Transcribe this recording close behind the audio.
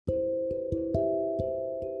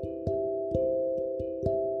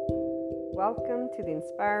Welcome to the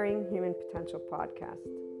Inspiring Human Potential podcast.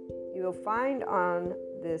 You will find on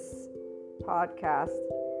this podcast,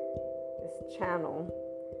 this channel,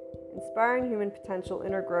 Inspiring Human Potential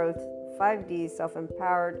Inner Growth 5D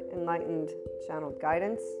Self-Empowered Enlightened Channeled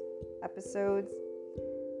Guidance episodes,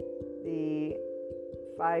 the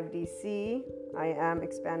 5DC I Am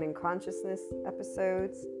Expanding Consciousness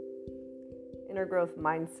episodes, Inner Growth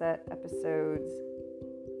Mindset episodes,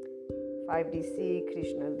 5DC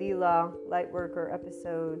Krishna Lila Lightworker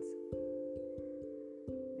episodes,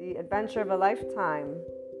 The Adventure of a Lifetime,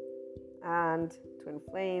 and Twin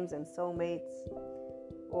Flames and Soulmates,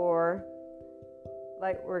 or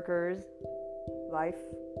Lightworkers, Life,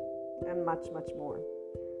 and much, much more.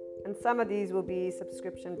 And some of these will be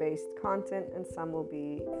subscription-based content and some will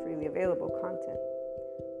be freely available content.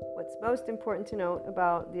 What's most important to note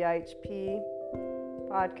about the IHP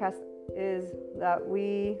podcast is that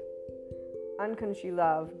we unconsciously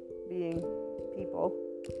love being people.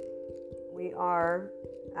 We are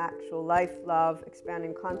actual life, love,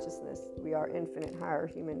 expanding consciousness. We are infinite higher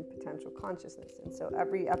human potential consciousness. And so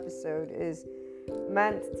every episode is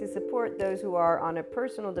meant to support those who are on a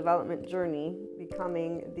personal development journey,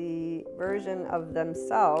 becoming the version of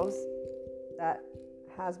themselves that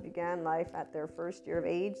has began life at their first year of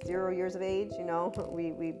age, 0 years of age.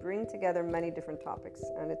 We bring together many different topics,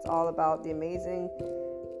 and it's all about the amazing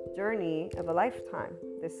journey of a lifetime,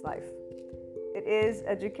 this life. It is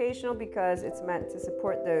educational because it's meant to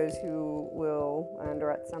support those who will, and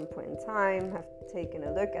or at some point in time, have taken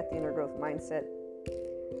a look at the inner growth mindset.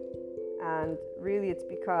 And really it's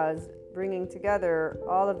because bringing together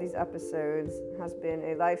all of these episodes has been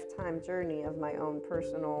a lifetime journey of my own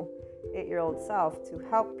personal 8-year-old self to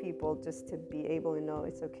help people just to be able to know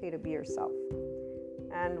it's okay to be yourself.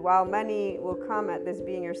 And while many will come at this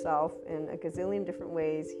being yourself in a gazillion different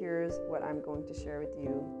ways, here's what I'm going to share with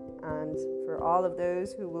you. And for all of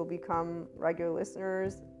those who will become regular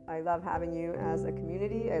listeners, I love having you as a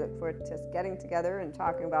community. I look forward to getting together and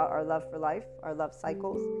talking about our love for life, our love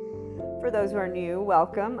cycles. For those who are new,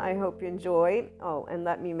 welcome. I hope you enjoy. Oh, and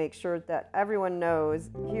let me make sure that everyone knows,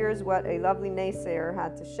 here's what a lovely naysayer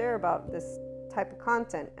had to share about this type of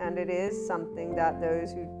content. And it is something that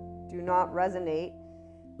those who do not resonate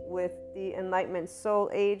with the Enlightenment Soul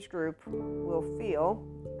age group will feel,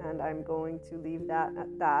 and I'm going to leave that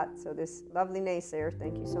at that. So this lovely naysayer,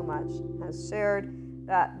 thank you so much, has shared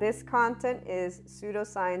that this content is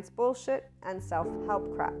pseudoscience bullshit and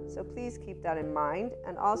self-help crap. So please keep that in mind,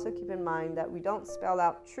 and also keep in mind that we don't spell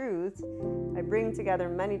out truth. I bring together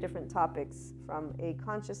many different topics from a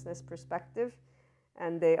consciousness perspective,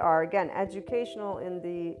 and they are, again, educational in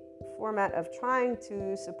the format of trying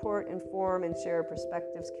to support, inform, and share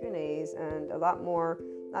perspectives, Q&As, and a lot more,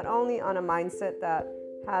 not only on a mindset that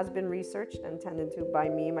has been researched and tended to by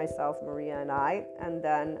me, myself, Maria, and I, and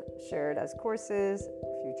then shared as courses,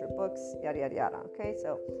 future books, yada, yada, yada. Okay,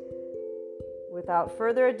 so without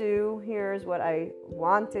further ado, here's what I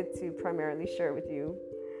wanted to primarily share with you.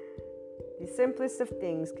 The simplest of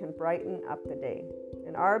things can brighten up the day.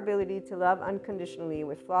 And our ability to love unconditionally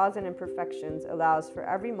with flaws and imperfections allows for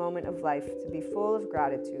every moment of life to be full of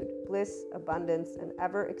gratitude, bliss, abundance, and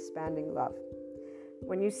ever-expanding love.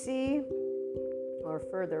 When you see, or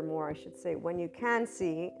furthermore, I should say, when you can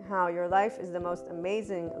see how your life is the most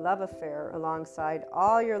amazing love affair alongside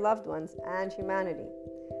all your loved ones and humanity,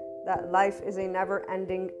 that life is a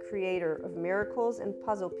never-ending creator of miracles and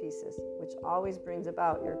puzzle pieces, which always brings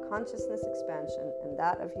about your consciousness expansion and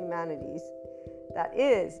that of humanity's. That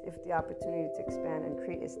is, if the opportunity to expand and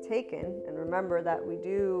create is taken. And remember that we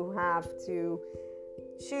do have to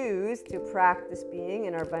choose to practice being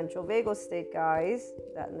in our ventral vagal state, guys,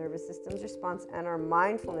 that nervous system's response, and our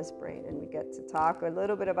mindfulness brain. And we get to talk a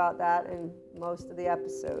little bit about that in most of the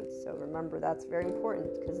episodes. So remember, that's very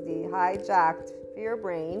important, because the hijacked fear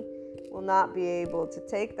brain will not be able to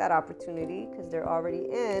take that opportunity because they're already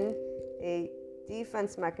in a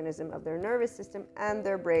defense mechanism of their nervous system, and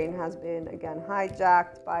their brain has been, again,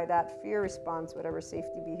 hijacked by that fear response, whatever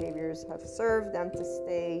safety behaviors have served them to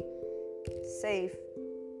stay safe.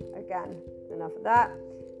 Again, enough of that.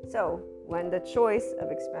 So when the choice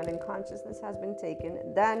of expanding consciousness has been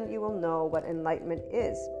taken, then you will know what enlightenment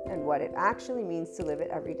is and what it actually means to live it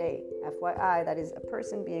every day. FYI, that is a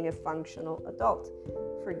person being a functional adult.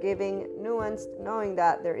 Forgiving, nuanced, knowing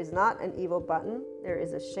that there is not an evil button, there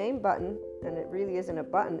is a shame button, and it really isn't a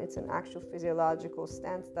button, it's an actual physiological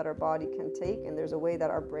stance that our body can take, and there's a way that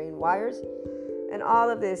our brain wires. And all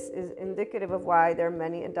of this is indicative of why there are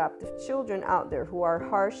many adoptive children out there who are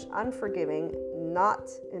harsh, unforgiving, not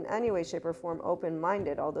in any way, shape, or form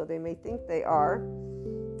open-minded, although they may think they are.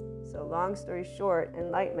 So long story short,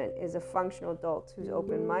 enlightenment is a functional adult who's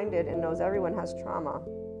open-minded and knows everyone has trauma,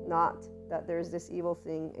 not that there's this evil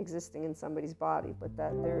thing existing in somebody's body, but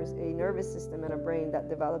that there's a nervous system and a brain that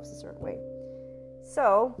develops a certain way.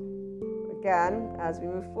 So, again, as we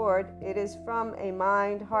move forward, it is from a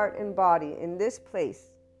mind, heart, and body in this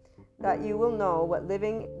place that you will know what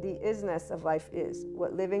living the isness of life is,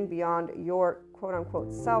 what living beyond your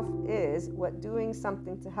quote-unquote self is, what doing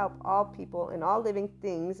something to help all people and all living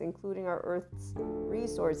things, including our Earth's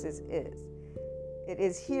resources, is. It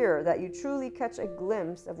is here that you truly catch a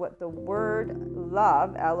glimpse of what the word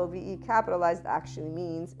love, L-O-V-E capitalized, actually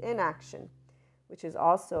means in action, which is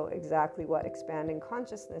also exactly what expanding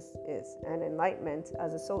consciousness is. And enlightenment,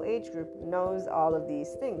 as a soul age group, knows all of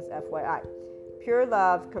these things, FYI. Pure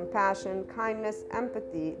love, compassion, kindness,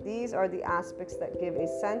 empathy, these are the aspects that give a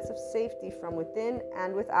sense of safety from within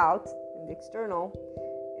and without, in the external.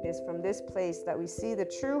 It is from this place that we see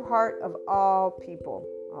the true heart of all people.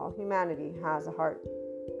 All humanity has a heart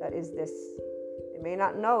that is this. They may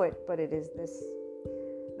not know it, but it is this.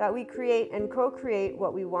 That we create and co-create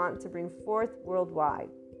what we want to bring forth worldwide.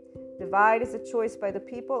 Divide is a choice by the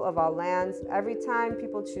people of all lands. Every time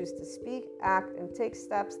people choose to speak, act, and take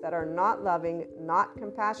steps that are not loving, not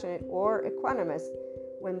compassionate, or equanimous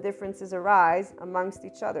when differences arise amongst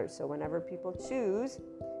each other. So whenever people choose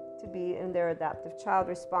to be in their adaptive child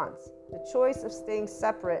response, the choice of staying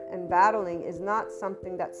separate and battling is not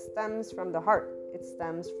something that stems from the heart. It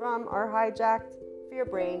stems from our hijacked fear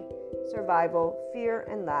brain, survival, fear,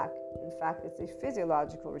 and lack. In fact, it's a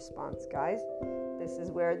physiological response, guys. This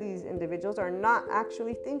is where these individuals are not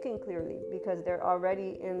actually thinking clearly because they're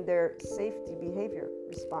already in their safety behavior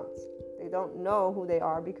response. They don't know who they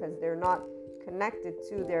are because they're not connected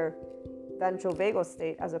to their ventral vagal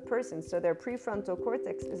state as a person. So their prefrontal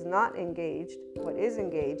cortex is not engaged. What is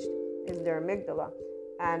engaged is their amygdala.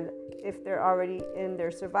 And if they're already in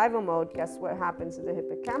their survival mode, guess what happens to the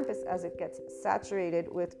hippocampus as it gets saturated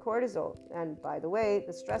with cortisol? And by the way,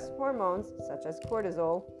 the stress hormones, such as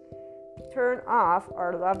cortisol, turn off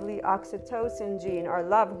our lovely oxytocin gene, our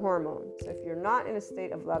love hormone. So if you're not in a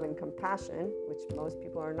state of love and compassion, which most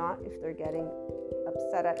people are not if they're getting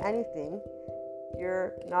upset at anything,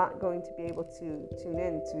 you're not going to be able to tune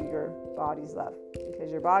in to your body's love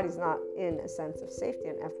because your body's not in a sense of safety.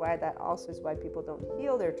 And FYI, that also is why people don't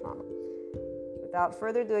heal their trauma. Without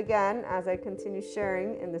further ado, again, as I continue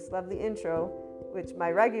sharing in this lovely intro, which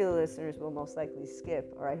my regular listeners will most likely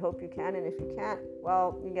skip, or I hope you can, and if you can't,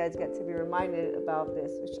 well, you guys get to be reminded about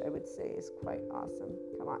this, which I would say is quite awesome.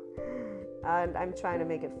 Come on. And I'm trying to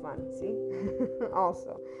make it fun, see?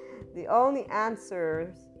 Also, the only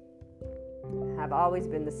answers have always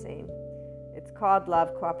been the same. It's called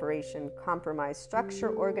love, cooperation, compromise,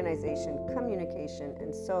 structure, organization, communication,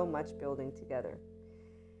 and so much building together.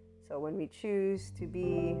 So when we choose to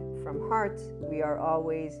be from heart, we are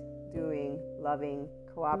always doing loving,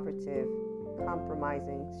 cooperative,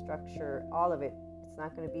 compromising, structure, all of it. It's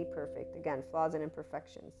not going to be perfect. Again, flaws and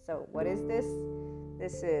imperfections. So what is this?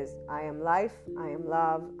 This is I am life, I am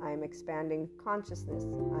love, I am expanding consciousness,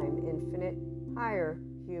 I am infinite, higher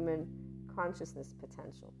human consciousness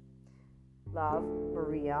potential. Love,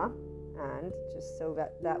 Maria. And just so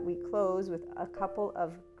that we close with a couple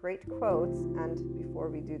of great quotes, and before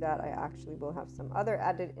we do that, I actually will have some other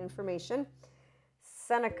added information.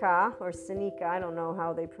 Seneca, or Seneca, I don't know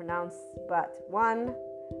how they pronounce, but one,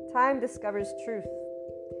 time discovers truth.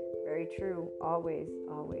 Very true, always,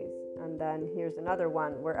 always. And then here's another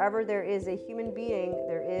one. Wherever there is a human being,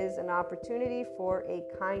 there is an opportunity for a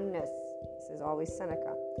kindness. This is always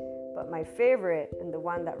Seneca. But my favorite, and the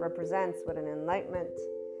one that represents what an enlightenment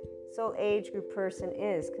soul age group person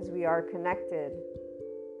is, because we are connected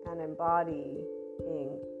and embodying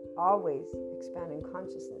always expanding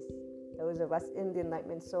consciousness. Those of us in the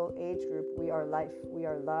enlightenment soul age group, we are life, we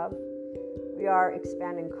are love, we are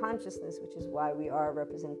expanding consciousness, which is why we are a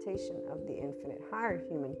representation of the infinite higher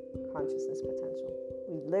human consciousness potential.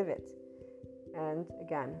 We live it. And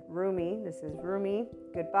again, Rumi, this is Rumi,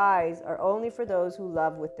 goodbyes are only for those who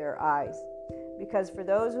love with their eyes. Because for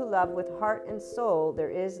those who love with heart and soul,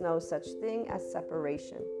 there is no such thing as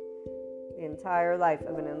separation. The entire life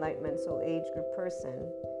of an enlightenment soul age group person,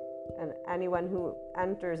 and anyone who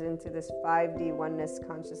enters into this 5D oneness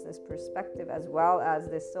consciousness perspective, as well as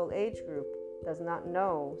this soul age group, does not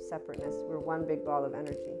know separateness. We're one big ball of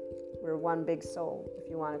energy. We're one big soul, if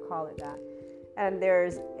you want to call it that. And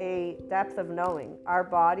there's a depth of knowing. Our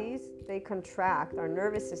bodies, they contract. Our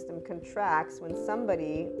nervous system contracts when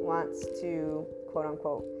somebody wants to, quote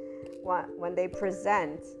unquote, when they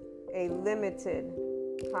present a limited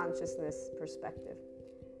consciousness perspective.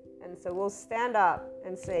 And so we'll stand up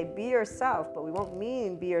and say, be yourself, but we won't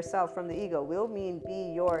mean be yourself from the ego. We'll mean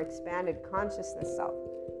be your expanded consciousness self.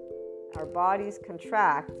 Our bodies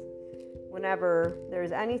contract whenever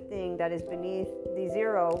there's anything that is beneath the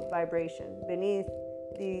zero vibration, beneath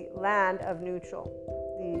the land of neutral,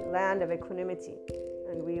 the land of equanimity.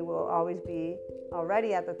 And we will always be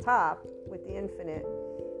already at the top with the infinite,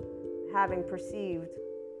 having perceived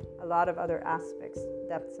a lot of other aspects,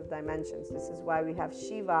 depths of dimensions. This is why we have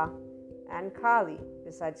Shiva and Kali,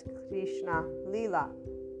 besides Krishna Lila.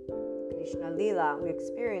 Krishna Lila, we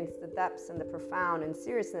experience the depths and the profound and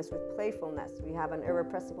seriousness with playfulness. We have an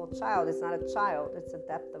irrepressible child. It's not a child, it's the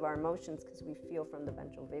depth of our emotions because we feel from the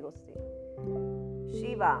ventral vagal state.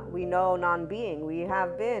 Shiva, we know non-being. We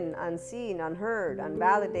have been unseen, unheard,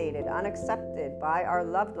 unvalidated, unaccepted by our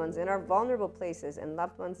loved ones in our vulnerable places. And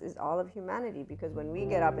loved ones is all of humanity, because when we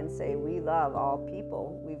get up and say we love all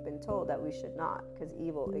people, we've been told that we should not, because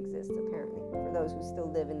evil exists apparently for those who still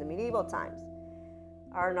live in the medieval times.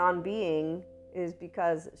 Our non-being is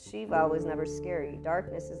because Shiva was never scary.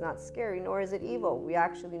 Darkness is not scary, nor is it evil. We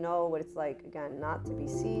actually know what it's like, again, not to be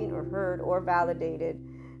seen or heard or validated.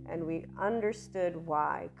 And we understood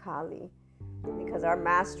why, Kali, because our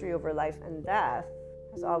mastery over life and death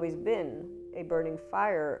has always been a burning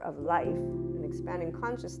fire of life, an expanding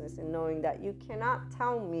consciousness, and knowing that you cannot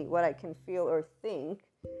tell me what I can feel or think.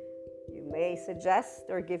 You may suggest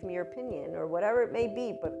or give me your opinion or whatever it may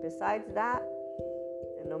be, but besides that,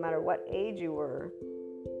 and no matter what age you were,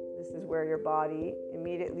 this is where your body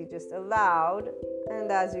immediately just allowed,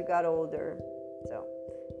 and as you got older. So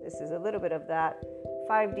this is a little bit of that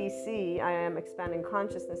 5DC, I am expanding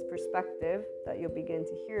consciousness perspective that you'll begin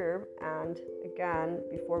to hear. And again,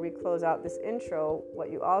 before we close out this intro,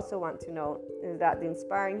 what you also want to know is that the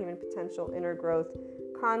Inspiring Human Potential Inner Growth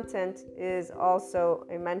content is also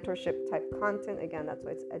a mentorship type content. Again, that's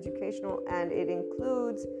why it's educational, and it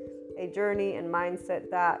includes a journey and mindset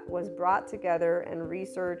that was brought together and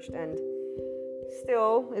researched and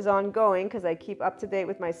still is ongoing, because I keep up to date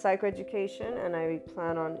with my psychoeducation, and I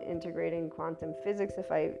plan on integrating quantum physics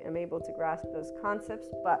if I am able to grasp those concepts.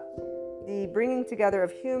 But the bringing together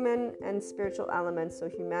of human and spiritual elements, so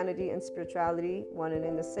humanity and spirituality, one and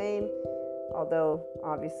in the same, although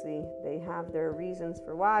obviously they have their reasons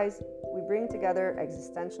for whys, we bring together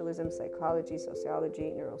existentialism, psychology,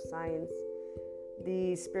 sociology, neuroscience.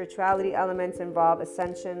 The spirituality elements involve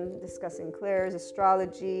ascension, discussing clairs,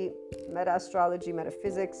 astrology, meta-astrology,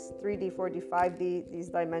 metaphysics, 3D, 4D, 5D, these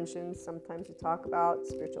dimensions. Sometimes we talk about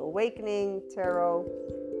spiritual awakening, tarot,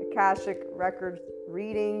 Akashic record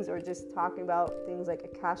readings, or just talking about things like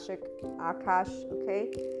Akashic, Akash,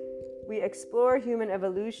 okay? We explore human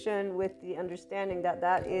evolution with the understanding that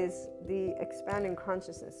that is the expanding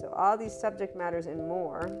consciousness. So all these subject matters and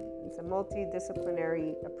more. It's a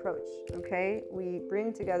multidisciplinary approach, okay? We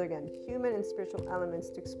bring together, again, human and spiritual elements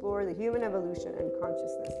to explore the human evolution and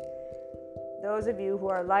consciousness. Those of you who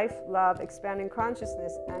are life, love, expanding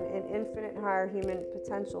consciousness, and in infinite higher human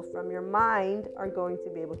potential from your mind are going to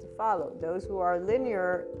be able to follow. Those who are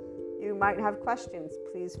linear, you might have questions.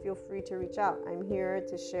 Please feel free to reach out. I'm here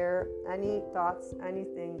to share any thoughts,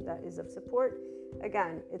 anything that is of support.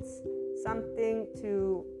 Again, it's something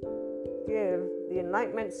to give the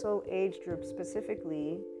Enlightenment Soul Age group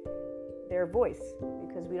specifically their voice,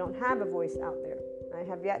 because we don't have a voice out there. I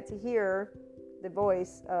have yet to hear the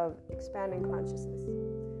voice of expanding consciousness.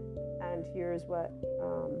 And here's what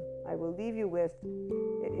I will leave you with.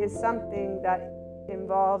 It is something that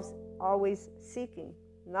involves always seeking,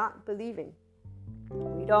 not believing.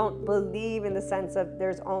 We don't believe in the sense of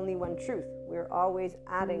there's only one truth. We're always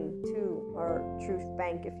adding to our truth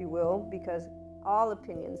bank, if you will, because all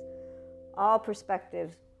opinions, all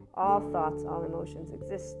perspectives, all thoughts, all emotions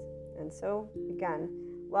exist. And so, again,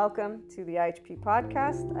 welcome to the IHP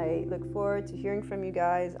podcast. I look forward to hearing from you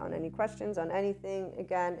guys on any questions, on anything.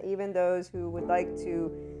 Again, even those who would like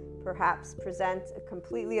to perhaps present a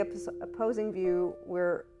completely opposing view,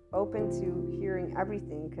 we're open to hearing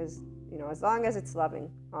everything, because, you know, as long as it's loving,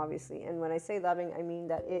 obviously. And when I say loving, I mean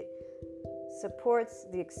that it supports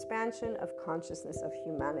the expansion of consciousness of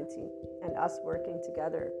humanity and us working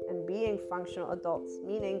together and being functional adults,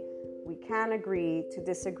 meaning we can agree to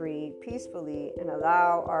disagree peacefully and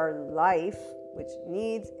allow our life, which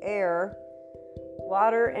needs air,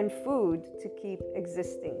 water, and food to keep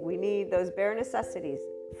existing. We need those bare necessities.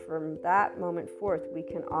 From that moment forth, we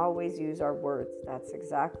can always use our words. That's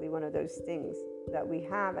exactly one of those things that we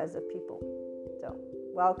have as a people. So,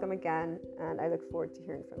 welcome again, and I look forward to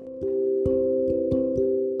hearing from you.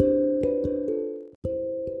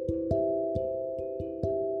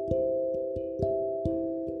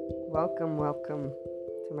 Welcome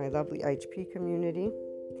to my lovely IHP community.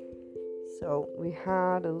 So we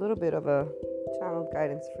had a little bit of a channeled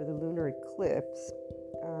guidance for the lunar eclipse,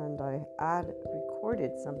 and I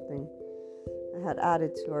recorded something. I had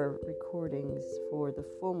added to our recordings for the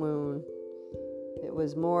full moon. It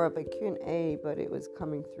was more of a Q&A, but it was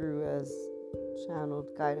coming through as channeled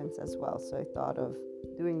guidance as well. So I thought of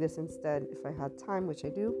doing this instead if I had time, which I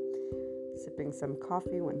do. Sipping some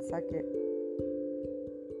coffee, 1 second.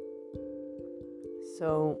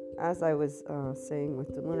 So as I was saying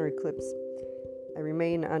with the lunar eclipse, I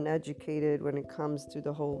remain uneducated when it comes to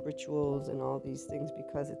the whole rituals and all these things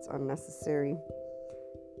because it's unnecessary.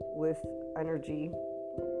 With energy,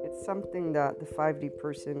 it's something that the 5D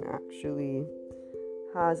person actually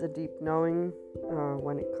has a deep knowing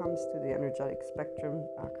when it comes to the energetic spectrum,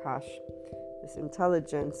 Akash. This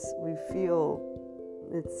intelligence, we feel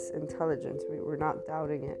it's intelligence. We're not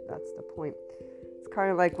doubting it. That's the point. It's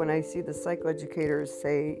kind of like when I see the psychoeducators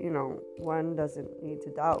say, one doesn't need to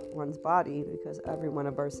doubt one's body because every one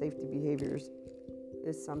of our safety behaviors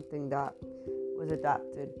is something that was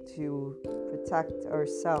adapted to protect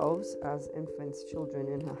ourselves as infants, children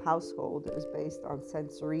in a household. It was based on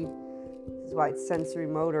sensory. This is why it's sensory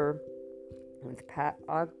motor with Pat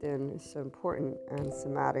Ogden is so important, and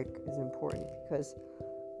somatic is important because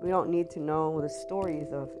we don't need to know the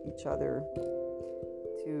stories of each other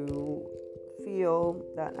to feel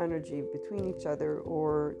that energy between each other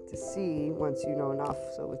or to see once you know enough.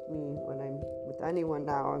 So with me, when I'm with anyone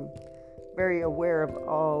now, I'm very aware of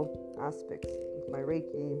all aspects. With my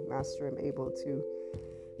Reiki master, I'm able to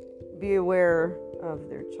be aware of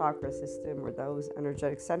their chakra system or those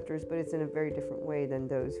energetic centers, but it's in a very different way than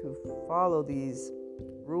those who follow these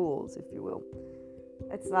rules, if you will.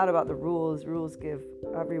 It's not about the rules. Rules give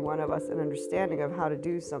every one of us an understanding of how to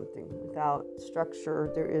do something. Without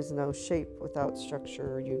structure, there is no shape. Without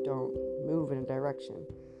structure, you don't move in a direction.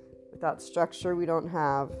 Without structure, we don't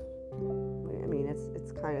have,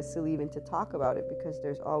 it's kind of silly even to talk about it because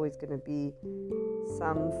there's always going to be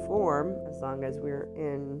some form as long as we're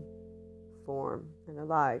in form and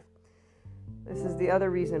alive. This is the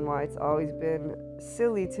other reason why it's always been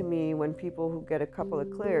silly to me when people who get a couple of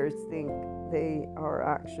clairs think they are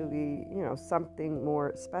actually, something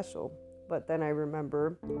more special. But then I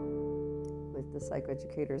remember with the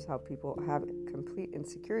psychoeducators how people have complete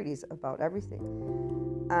insecurities about everything.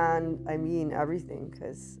 And I mean everything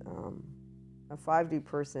because a 5D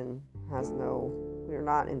person we're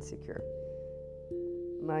not insecure.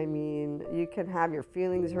 I mean, you can have your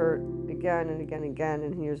feelings hurt again and again and again,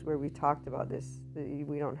 and here's where we talked about this.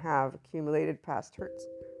 We don't have accumulated past hurts.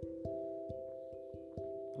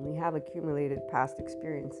 We have accumulated past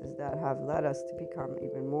experiences that have led us to become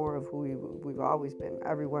even more of who we've always been.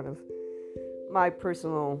 Every one of my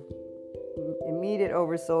personal immediate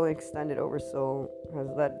oversoul and extended oversoul has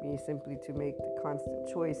led me simply to make the constant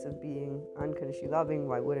choice of being unconditionally loving.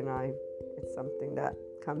 Why wouldn't I? It's something that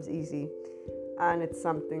comes easy. And it's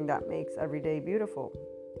something that makes every day beautiful.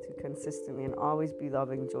 To consistently and always be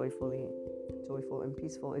loving, joyful and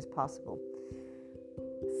peaceful is possible.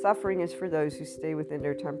 Suffering is for those who stay within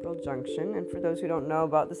their temporal junction, and for those who don't know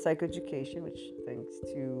about the psychoeducation, which thanks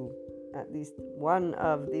to at least one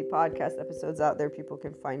of the podcast episodes out there, people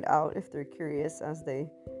can find out if they're curious as they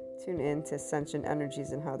tune in to ascension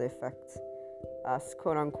energies and how they affect us,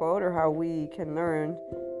 quote unquote, or how we can learn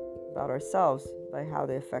about ourselves by how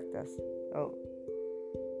they affect us. So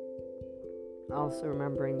also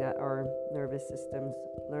remembering that our nervous systems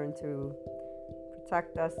learn to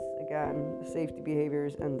protect us. Again, the safety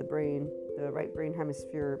behaviors and the right brain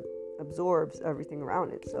hemisphere absorbs everything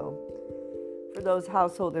around it. So for those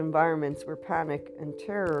household environments where panic and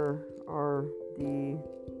terror are the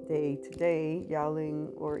day-to-day, yelling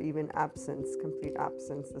or even complete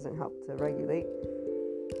absence doesn't help to regulate.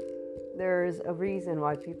 There's a reason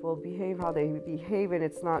why people behave how they behave, and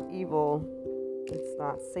it's not evil. It's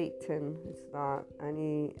not Satan. It's not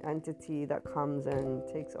any entity that comes and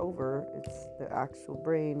takes over. It's the actual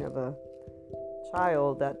brain of a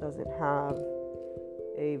child that doesn't have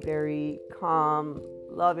a very calm,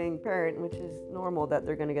 loving parent, which is normal that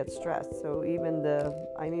they're going to get stressed. So even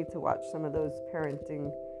I need to watch some of those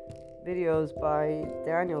parenting videos by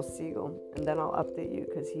Daniel Siegel, and then I'll update you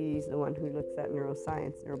because he's the one who looks at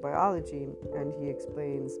neuroscience, neurobiology, and he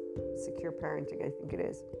explains secure parenting, I think it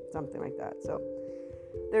is, something like that. So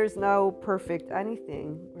there's no perfect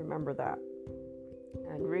anything, remember that.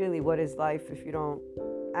 And really, what is life if you don't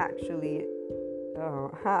actually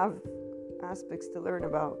have aspects to learn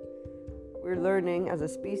about? We're learning as a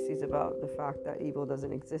species about the fact that evil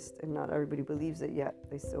doesn't exist, and not everybody believes it yet.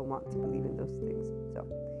 They still want to believe in those things. So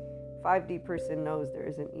 5D person knows there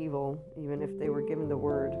isn't evil, even if they were given the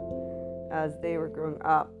word. As they were growing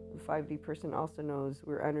up, the 5D person also knows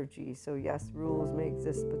we're energy. So yes, rules may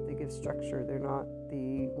exist, but they give structure. They're not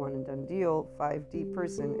the one and done deal. 5D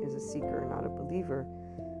person is a seeker, not a believer.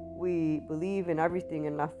 We believe in everything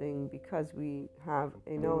and nothing because we have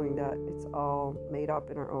a knowing that it's all made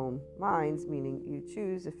up in our own minds, meaning you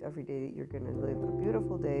choose if every day you're going to live a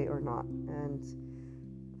beautiful day or not. And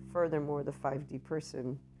furthermore, the 5D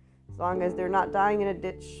person, as long as they're not dying in a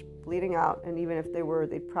ditch, bleeding out, and even if they were,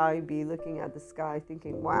 they'd probably be looking at the sky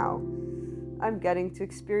thinking, wow, I'm getting to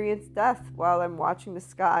experience death while I'm watching the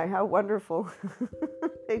sky. How wonderful.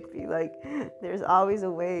 They'd be like, there's always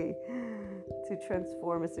a way to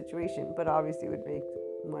transform a situation, but obviously it would make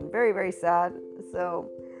one very, very sad. So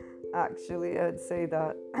actually, I'd say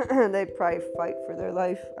that they'd probably fight for their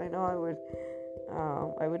life. I know I would.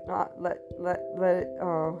 I would not let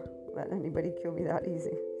anybody kill me that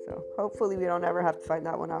easy. So hopefully we don't ever have to find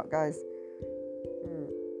that one out, guys.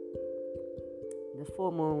 The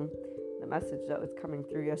full moon, the message that was coming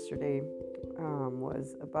through yesterday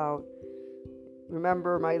was about,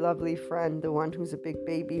 remember my lovely friend, the one who's a big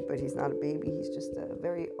baby, but he's not a baby. He's just a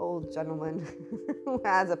very old gentleman who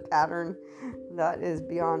has a pattern that is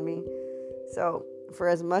beyond me. So for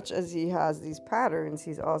as much as he has these patterns,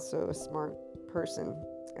 he's also a smart person.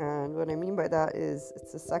 And what I mean by that is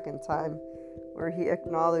it's the second time where he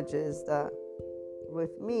acknowledges that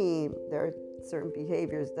with me, there are certain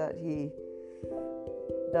behaviors that he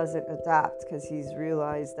doesn't adapt because he's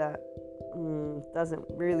realized that doesn't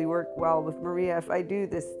really work well with Maria. If I do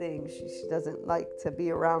this thing, she doesn't like to be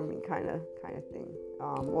around me, kind of thing,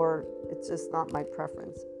 or it's just not my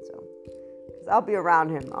preference. So, because I'll be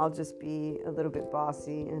around him, I'll just be a little bit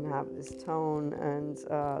bossy and have this tone, and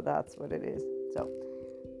that's what it is. So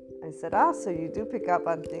I said, so you do pick up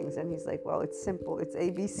on things, and he's like, well, it's simple, it's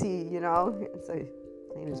ABC, So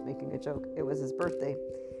he was making a joke. It was his birthday.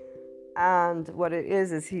 And what it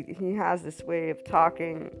is he has this way of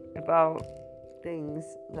talking about things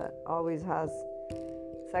that always has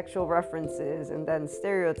sexual references and then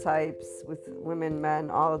stereotypes with women,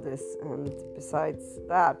 men, all of this. And besides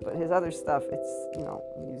that, but his other stuff, it's,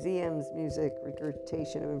 museums, music,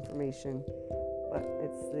 regurgitation of information. But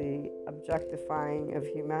it's the objectifying of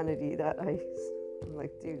humanity that I'm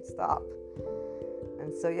like, dude, stop.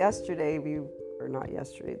 And so the other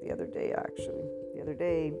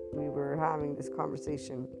day we were having this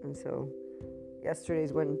conversation, and so yesterday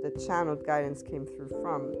is when the channeled guidance came through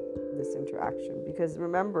from this interaction, because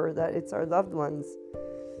remember that it's our loved ones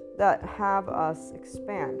that have us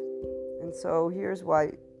expand. And so here's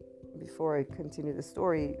why, before I continue the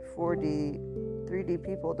story, 4D 3D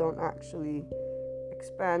people don't actually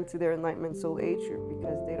expand to their enlightenment soul age group,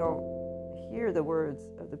 because they don't hear the words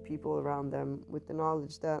of the people around them with the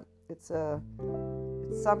knowledge that it's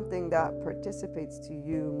something that participates to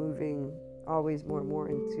you moving always more and more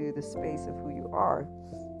into the space of who you are.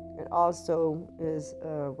 It also is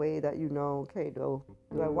a way that okay, do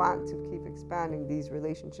I want to keep expanding these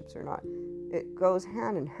relationships or not? It goes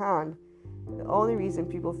hand in hand. The only reason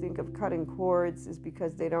people think of cutting cords is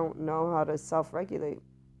because they don't know how to self-regulate.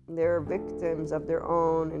 They're victims of their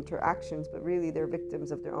own interactions, but really they're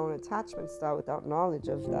victims of their own attachment style without knowledge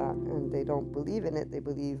of that, and they don't believe in it. They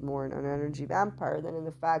believe more in an energy vampire than in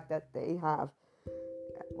the fact that they have,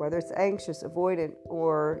 whether it's anxious, avoidant,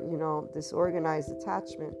 or disorganized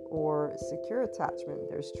attachment or secure attachment.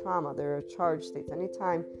 There's trauma, there are charged states.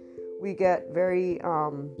 Anytime we get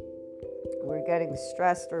we're getting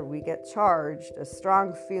stressed or we get charged, a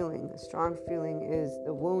strong feeling is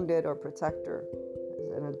the wounded or protector.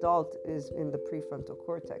 An adult is in the prefrontal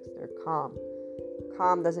cortex. They're calm.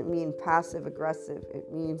 Calm doesn't mean passive aggressive.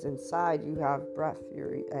 It means inside you have breath.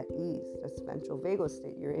 You're at ease. That's ventral vagal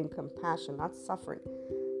state. You're in compassion, not suffering.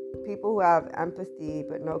 People who have empathy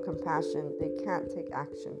but no compassion, they can't take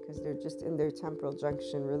action because they're just in their temporal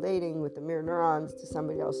junction relating with the mirror neurons to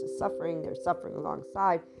somebody else's suffering. They're suffering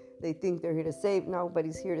alongside. They think they're here to save.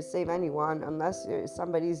 Nobody's here to save anyone unless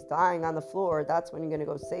somebody's dying on the floor. That's when you're going to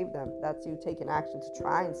go save them. That's you taking action to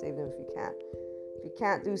try and save them if you can't. If you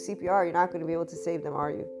can't do CPR, you're not going to be able to save them,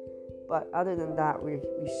 are you? But other than that, we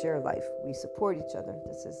share life. We support each other.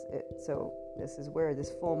 This is it. So this is where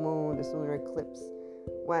this full moon, this lunar eclipse,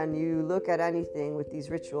 when you look at anything with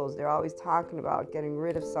these rituals, they're always talking about getting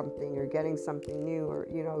rid of something or getting something new, or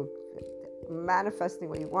manifesting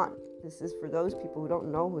what you want. This is for those people who don't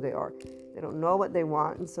know who they are. They don't know what they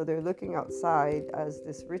want, and so they're looking outside as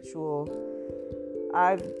this ritual.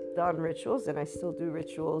 I've done rituals, and I still do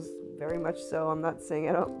rituals, very much so. I'm not saying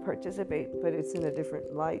I don't participate, but it's in a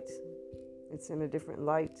different light. It's in a different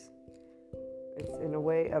light. It's in a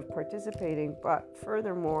way of participating. But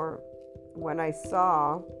furthermore, when I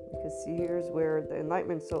saw, because see, here's where the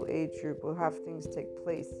Enlightenment Soul Age group will have things take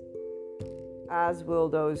place, as will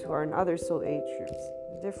those who are in other soul age groups.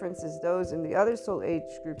 The difference is those in the other soul age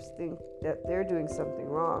groups think that they're doing something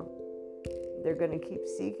wrong. They're going to keep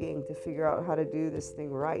seeking to figure out how to do this thing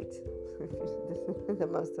right. The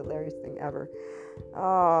most hilarious thing ever.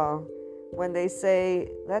 Oh, when they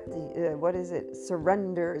say, let the,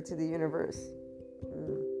 surrender to the universe.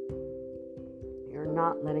 You're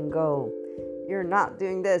not letting go. You're not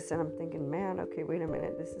doing this. And I'm thinking, man, okay, wait a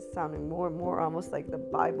minute. This is sounding more and more almost like the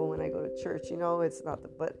Bible when I go to church. It's not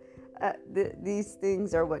but these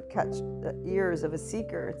things are what catch the ears of a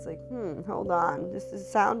seeker. It's like, hold on. This is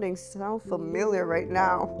sounding so familiar right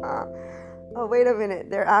now. Oh, wait a minute.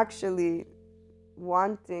 They're actually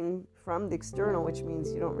wanting from the external, which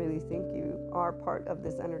means you don't really think you are part of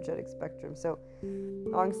this energetic spectrum. So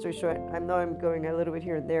long story short, I know I'm going a little bit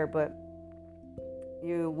here and there, but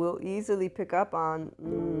you will easily pick up on,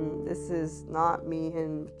 this is not me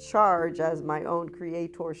in charge as my own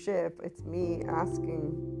creatorship. It's me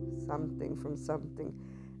asking something from something.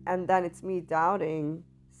 And then it's me doubting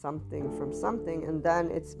something from something. And then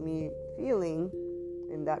it's me feeling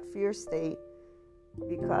in that fear state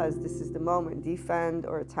because this is the moment, defend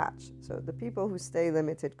or attach. So the people who stay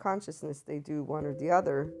limited consciousness, they do one or the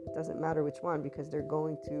other. It doesn't matter which one because they're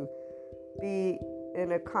going to be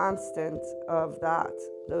in a constant of that.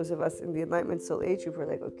 Those of us in the Enlightenment Soul Age group are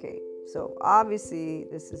like, okay, so obviously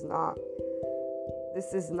this is not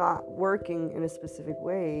working in a specific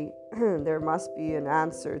way. There must be an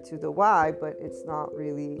answer to the why, but it's not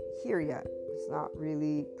really here yet. It's not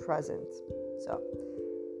really present. So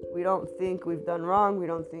we don't think we've done wrong. We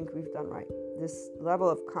don't think we've done right. This level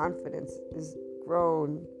of confidence is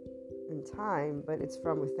grown in time, but it's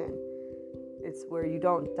from within. It's where you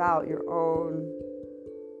don't doubt your own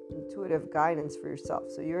intuitive guidance for yourself.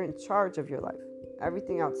 So you're in charge of your life.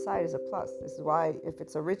 Everything outside is a plus. This is why if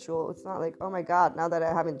it's a ritual, it's not like, oh my God, now that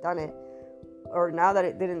I haven't done it, or now that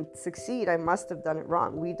it didn't succeed, I must have done it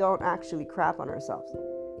wrong. We don't actually crap on ourselves.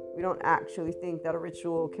 We don't actually think that a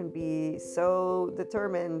ritual can be so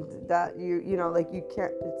determined that you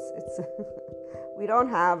can't, it's we don't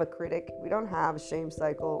have a critic. We don't have a shame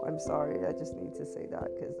cycle. I'm sorry. I just need to say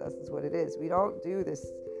that because that's what it is. We don't do this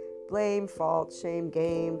blame, fault, shame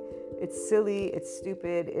game. It's silly. It's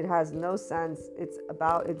stupid. It has no sense. It's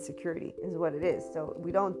about insecurity is what it is. So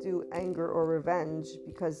we don't do anger or revenge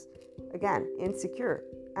because, again, insecure.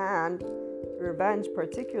 And revenge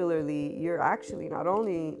particularly, you're actually not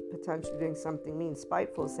only potentially doing something mean,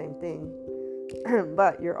 spiteful, same thing,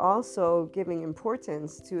 but you're also giving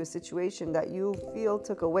importance to a situation that you feel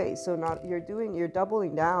took away. So you're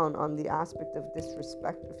doubling down on the aspect of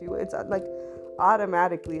disrespect, if you will. It's like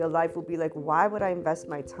automatically a life will be like, why would I invest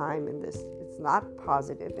my time in this? It's not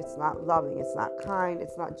positive, it's not loving, it's not kind,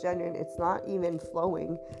 it's not genuine, it's not even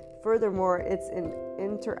flowing. Furthermore, it's in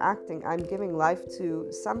interacting. I'm giving life to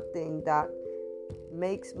something that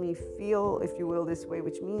makes me feel, if you will, this way,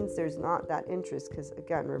 which means there's not that interest because,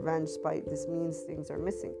 again, revenge, spite, this means things are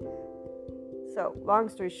missing. So long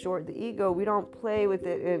story short, the ego, we don't play with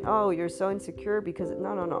it and, oh, you're so insecure because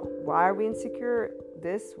no. Why are we insecure?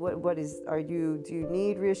 Do you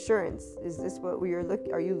need reassurance? Is this what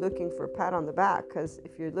are you looking for a pat on the back? Because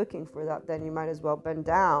if you're looking for that, then you might as well bend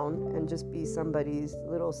down and just be somebody's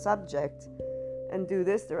little subject and do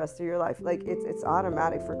this the rest of your life. Like it's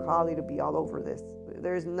automatic for Kali to be all over this.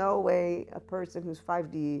 There's no way a person who's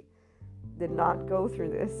 5D did not go through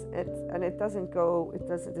this.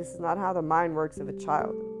 This is not how the mind works of a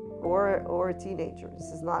child or a teenager. This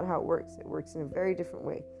is not how it works. It works in a very different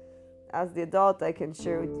way. As the adult, I can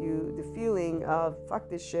share with you the feeling of, fuck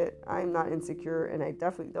this shit, I'm not insecure, and I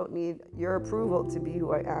definitely don't need your approval to be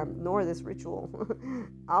who I am, nor this ritual.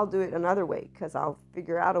 I'll do it another way, because I'll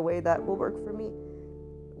figure out a way that will work for me.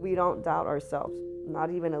 We don't doubt ourselves,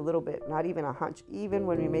 not even a little bit, not even a hunch, even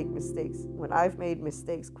when we make mistakes. When I've made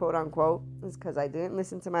mistakes, quote unquote, it's because I didn't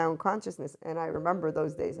listen to my own consciousness, and I remember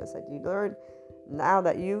those days. I said, you learn, now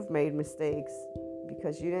that you've made mistakes,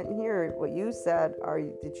 because you didn't hear what you said.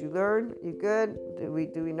 Did you learn? You good? Do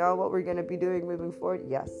we know what we're going to be doing moving forward?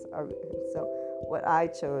 Yes. So what I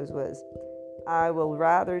chose was, I will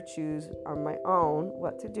rather choose on my own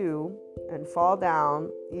what to do and fall down,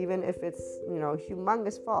 even if it's,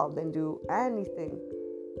 humongous fall, than do anything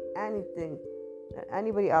that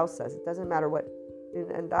anybody else says. It doesn't matter what.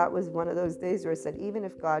 And that was one of those days where I said, even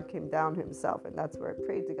if God came down himself, and that's where I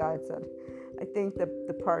prayed to God, said, I think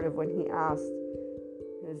the part of when he asked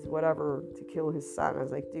his whatever to kill his son, I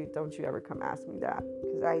was like, dude, don't you ever come ask me that,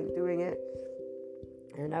 because I ain't doing it.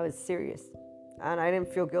 And I was serious. And I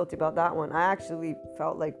didn't feel guilty about that one. I actually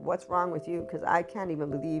felt like, what's wrong with you? Because I can't even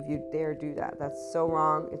believe you dare do that. That's so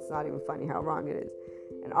wrong. It's not even funny how wrong it is.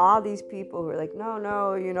 And all these people who are like, no,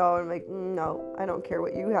 I'm like, no, I don't care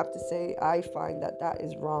what you have to say. I find that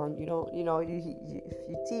is wrong. You don't, if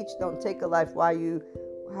you teach, don't take a life.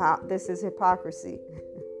 This is hypocrisy.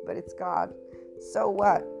 But it's God. So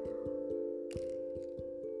what?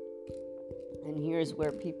 And here's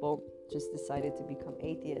where people just decided to become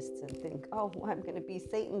atheists and think, oh, well, I'm going to be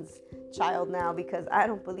Satan's child now because I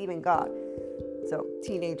don't believe in God. So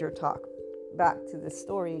teenager talk. Back to the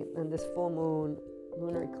story and this full moon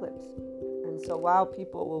lunar eclipse. And so while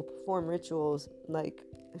people will perform rituals, like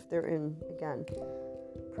if they're again,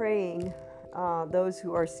 praying, those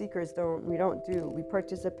who are seekers we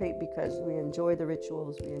participate because we enjoy the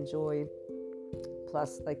rituals,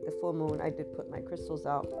 plus, like the full moon, I did put my crystals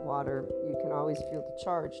out, water. You can always feel the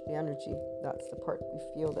charge, the energy. That's the part we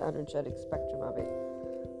feel, the energetic spectrum of it.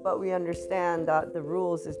 But we understand that the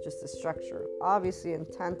rules is just a structure. Obviously,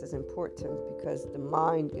 intent is important because the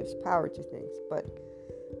mind gives power to things. But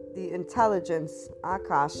the intelligence,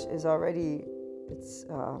 Akash, is already, it's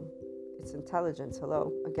intelligence.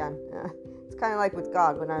 Hello, again. It's kind of like with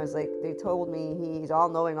God. When I was like, they told me he's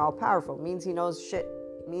all-knowing, all-powerful. Means he knows shit.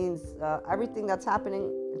 Means everything that's happening,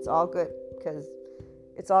 it's all good because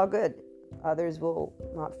it's all good. Others will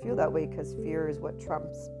not feel that way because fear is what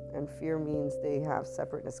trumps, and fear means they have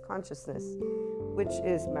separateness consciousness, which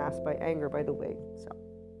is masked by anger, by the way. So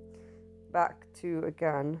back to,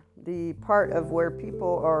 again, the part of where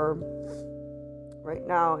people are right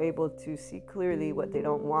now able to see clearly what they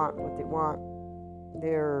don't want, what they want.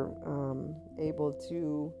 They're able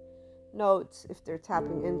to note if they're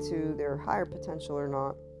tapping into their higher potential or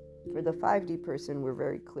not. For the 5D person, we're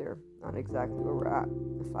very clear on exactly where we're at.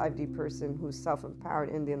 The 5D person who's self-empowered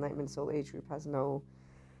in the Enlightenment Soul Age group has no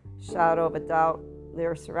shadow of a doubt.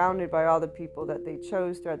 They're surrounded by all the people that they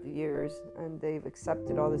chose throughout the years, and they've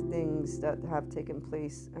accepted all the things that have taken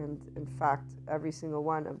place, and in fact, every single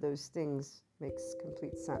one of those things makes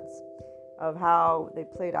complete sense of how they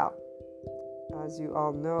played out. As you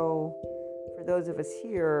all know, for those of us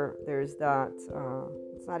here, there's that,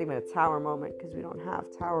 it's not even a tower moment because we don't have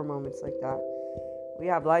tower moments like that. We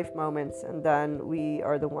have life moments, and then we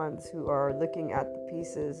are the ones who are looking at the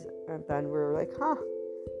pieces, and then we're like,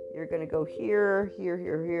 you're going to go here, here,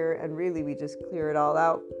 here, here, and really we just clear it all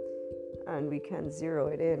out, and we can zero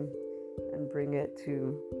it in and bring it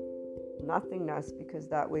to nothingness, because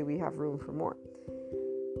that way we have room for more.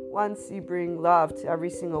 Once you bring love to every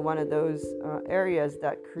single one of those areas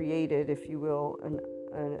that created, if you will, and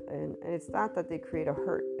it's not that they create a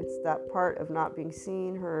hurt, it's that part of not being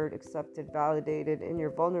seen, heard, accepted, validated in your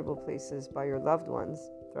vulnerable places by your loved ones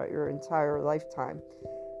throughout your entire lifetime.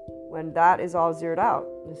 When that is all zeroed out,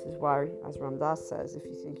 this is why, as Ram Dass says, if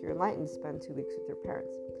you think you're enlightened, spend 2 weeks with your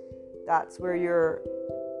parents. That's where your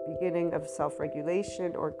beginning of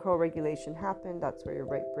self-regulation or co-regulation happened. That's where your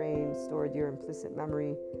right brain stored your implicit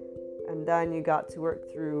memory. And then you got to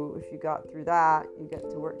work through, if you got through that, you get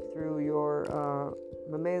to work through your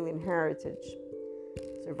mammalian heritage,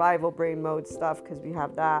 survival brain mode stuff, because we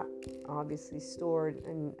have that obviously stored.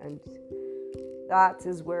 And that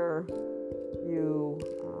is where you,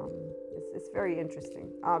 it's very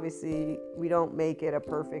interesting. Obviously, we don't make it a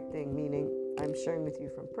perfect thing, meaning I'm sharing with you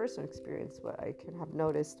from personal experience what I can have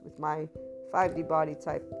noticed with my 5D body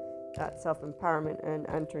type, that self-empowerment and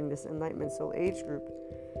entering this Enlightenment Soul Age group.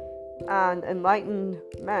 And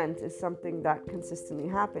enlightenment is something that consistently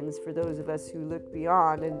happens for those of us who look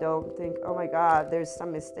beyond and don't think, oh my God, there's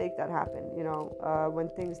some mistake that happened. When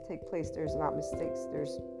things take place, there's not mistakes,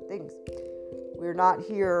 there's things. We're not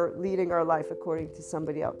here leading our life according to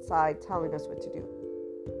somebody outside telling us what to do.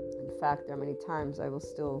 In fact, there are many times I will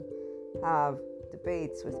still have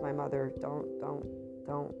debates with my mother. Don't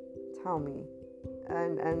tell me.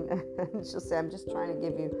 And she'll say, I'm just trying to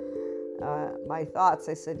give you my thoughts.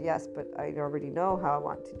 I said, yes, but I already know how I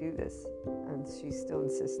want to do this. And she still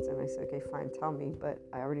insists. And I said, okay, fine, tell me, but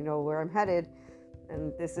I already know where I'm headed.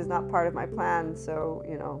 And this is not part of my plan. So,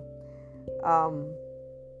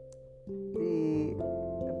 the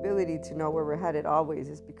ability to know where we're headed always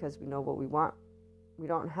is because we know what we want. We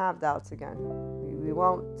don't have doubts again. We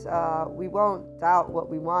won't doubt what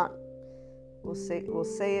we want. We'll say it,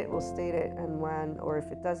 we'll state it, and when, or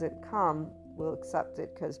if it doesn't come, we'll accept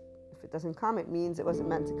it, because if it doesn't come, it means it wasn't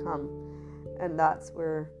meant to come. And that's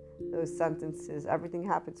where those sentences, everything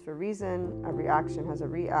happens for a reason, every action has a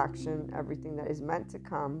reaction, everything that is meant to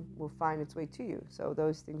come will find its way to you. So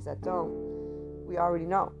those things that don't, we already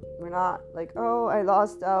know. We're not like, oh, I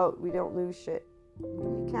lost out, we don't lose shit.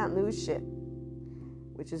 You can't lose shit.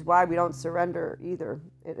 which is why we don't surrender either.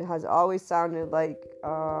 It has always sounded like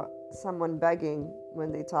someone begging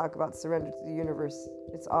when they talk about surrender to the universe.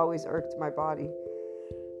 It's always irked my body.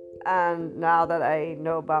 And now that I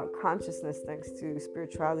know about consciousness, thanks to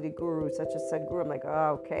spirituality gurus such as Sadhguru, I'm like,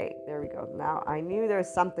 oh, okay, there we go. Now I knew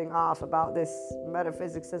there's something off about this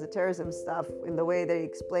metaphysics, esotericism stuff in the way they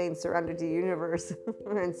explain surrender to the universe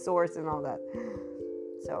and source and all that.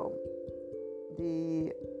 So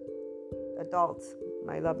the adult,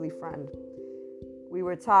 my lovely friend, we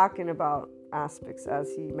were talking about aspects,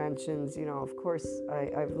 as he mentions, of course,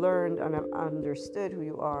 I've learned and I've understood who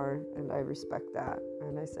you are, and I respect that.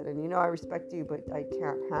 And I said, and I respect you, but I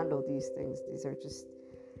can't handle these things.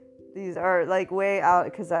 These are like way out,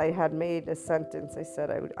 because I had made a sentence. I said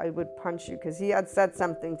I would punch you, because he had said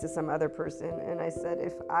something to some other person, and I said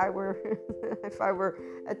if I were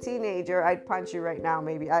a teenager, I'd punch you right now,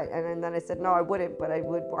 maybe. And then I said no, I wouldn't, but I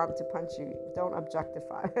would want to punch you. Don't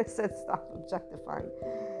objectify. I said stop objectifying.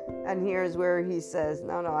 And here's where he says,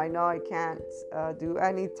 no, I know I can't do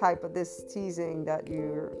any type of this teasing that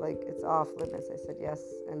you're like, it's off limits. I said yes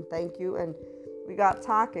and thank you, and we got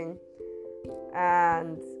talking,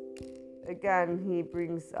 and again, he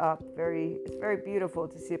brings up it's very beautiful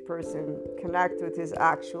to see a person connect with his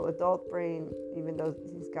actual adult brain, even though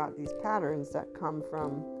he's got these patterns that come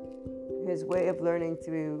from his way of learning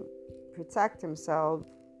to protect himself,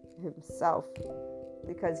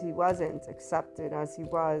 because he wasn't accepted as he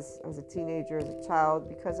was as a teenager, as a child,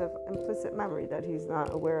 because of implicit memory that he's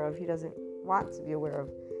not aware of, he doesn't want to be aware of.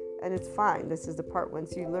 And it's fine. This is the part,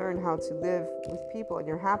 once you learn how to live with people and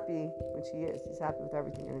you're happy, which he's happy with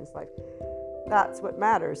everything in his life. That's what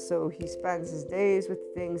matters. So he spends his days with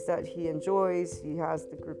things that he enjoys. He has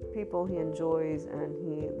the group of people he enjoys, and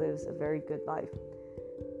he lives a very good life.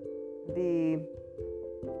 The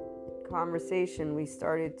conversation we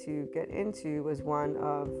started to get into was one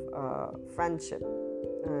of friendship.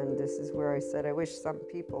 And this is where I said, I wish some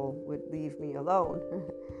people would leave me alone.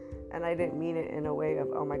 And I didn't mean it in a way of,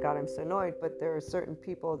 oh my God, I'm so annoyed, but there are certain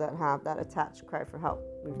people that have that attached cry for help.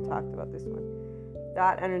 We've talked about this one.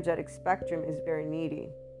 That energetic spectrum is very needy.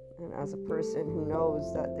 And as a person who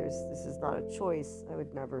knows that this is not a choice, I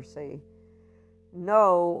would never say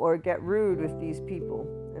no or get rude with these people.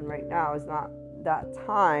 And right now is not that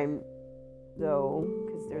time, though,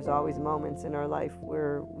 because there's always moments in our life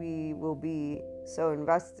where we will be so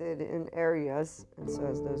invested in areas. And so,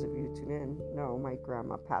 as those of you who tune in know, my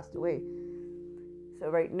grandma passed away. So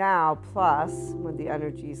right now, plus when the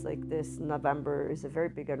energies like this, November is a very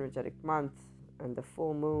big energetic month, and the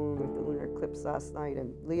full moon with the lunar eclipse last night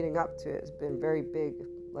and leading up to it has been very big,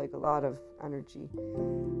 like a lot of energy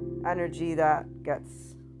that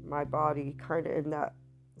gets my body kind of in that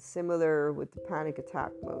similar with the panic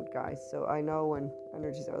attack mode, guys. So I know when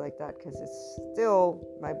energies are like that, because it's still,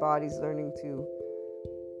 my body's learning to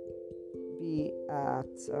be at,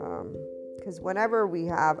 because whenever we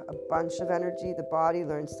have a bunch of energy, the body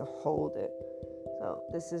learns to hold it. So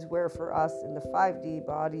this is where for us in the 5D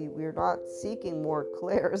body, we're not seeking more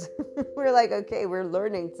clairs. We're like, okay, we're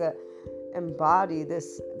learning to embody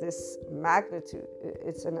this magnitude.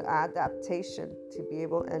 It's an adaptation to be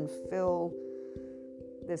able and fill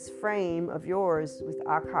this frame of yours with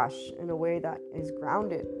Akash in a way that is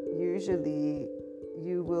grounded. Usually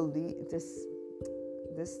you will lead this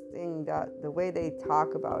thing, that the way they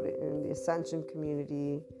talk about it in the Ascension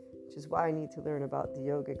community, which is why I need to learn about the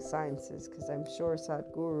yogic sciences, because I'm sure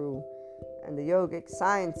Sadhguru and the yogic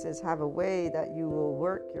sciences have a way that you will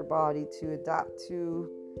work your body to adapt to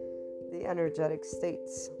the energetic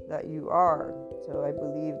states that you are. So I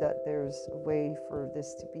believe that there's a way for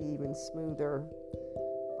this to be even smoother,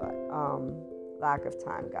 but lack of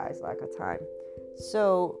time, guys, lack of time.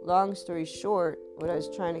 So long story short, what I was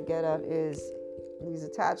trying to get at is these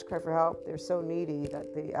attached cry for help, they're so needy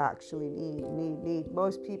that they actually need.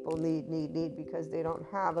 Most people need because they don't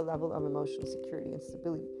have a level of emotional security and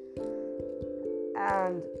stability.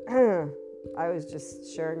 And I was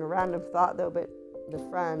just sharing a random thought though, but the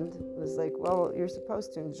friend was like, well, you're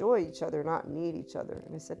supposed to enjoy each other, not need each other.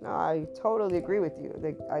 And I said, no, I totally agree with you.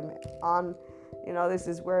 Like, I'm on, this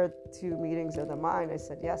is where 2 meetings of the mind. I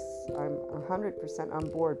said, yes, I'm 100% on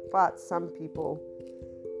board, but some people,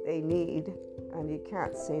 they need, and you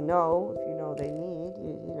can't say no if you know they need,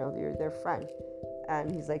 you're their friend. And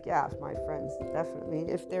he's like, yeah, my friends, definitely.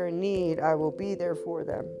 If they're in need, I will be there for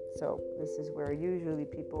them. So this is where usually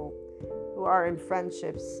people who are in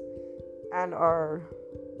friendships and are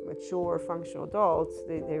mature functional adults,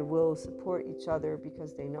 they will support each other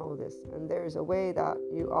because they know this. And there's a way that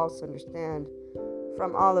you also understand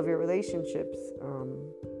from all of your relationships.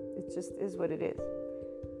 It just is what it is.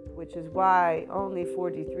 which is why only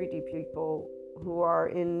 4D, 3D people who are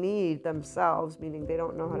in need themselves, meaning they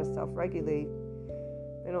don't know how to self-regulate,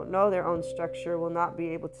 they don't know their own structure, will not be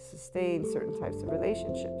able to sustain certain types of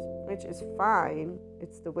relationships, which is fine.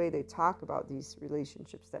 It's the way they talk about these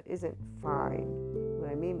relationships that isn't fine.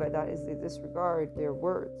 What I mean by that is they disregard their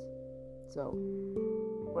words. So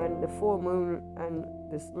when the full moon and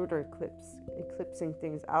this lunar eclipse, eclipsing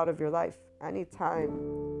things out of your life, anytime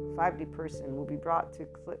 5D person will be brought to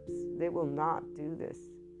eclipse, they will not do this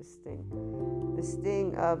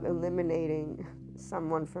sting of eliminating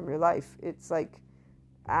someone from your life. It's like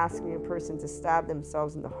asking a person to stab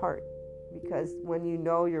themselves in the heart, because when you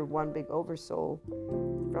know you're one big oversoul,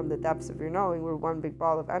 from the depths of your knowing, we're one big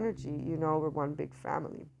ball of energy, you know, we're one big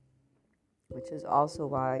family, which is also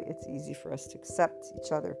why it's easy for us to accept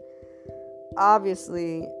each other.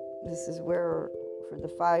 Obviously, this is where for the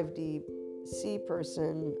 5D C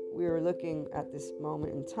person, we are looking at this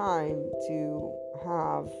moment in time to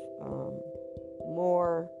have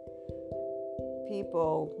more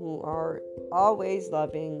people who are always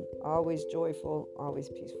loving, always joyful, always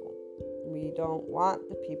peaceful. We don't want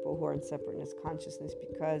the people who are in separateness consciousness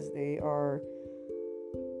because they are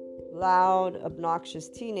loud, obnoxious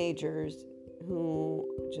teenagers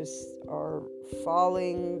who just are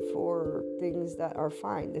falling for things that are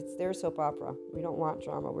fine. It's their soap opera. We don't want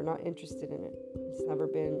drama. We're not interested in it. It's never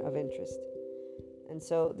been of interest. And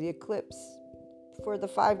so the eclipse for the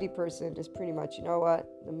 5D person is pretty much, you know what,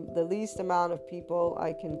 the least amount of people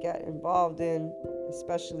I can get involved in,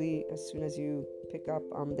 especially as soon as you pick up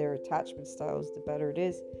on their attachment styles, the better it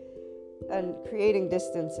is. And creating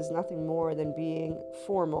distance is nothing more than being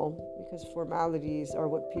formal, because formalities are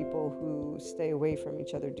what people who stay away from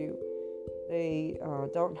each other do. They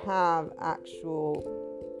don't have actual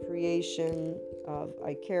creation of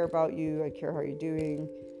I care about you, I care how you're doing.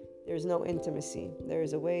 There's no intimacy.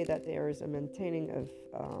 There's a way that there is a maintaining of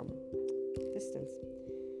distance.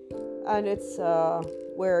 And it's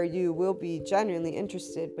where you will be genuinely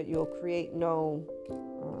interested, but you'll create no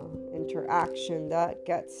interaction that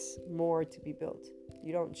gets more to be built.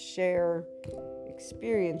 You don't share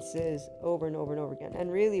experiences over and over and over again.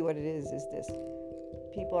 And really what it is this.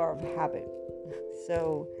 People are of habit.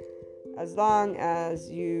 So as long as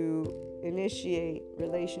you initiate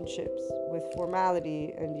relationships with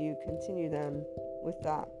formality and you continue them with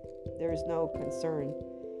that, there is no concern,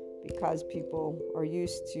 because people are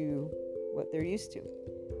used to what they're used to,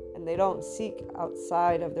 and they don't seek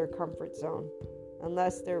outside of their comfort zone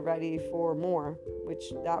unless they're ready for more,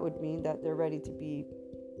 which that would mean that they're ready to be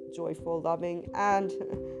joyful, loving, and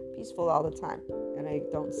peaceful all the time. And I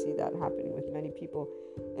don't see that happening with many people.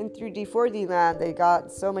 In 3D, 4D land, they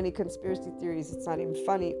got so many conspiracy theories, it's not even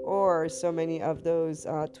funny, or so many of those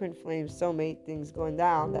twin flame soulmate things going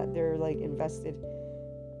down that they're like invested.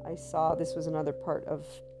 I saw this was another part of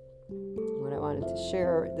what I wanted to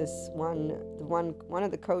share. One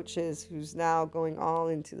of the coaches who's now going all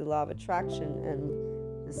into the law of attraction,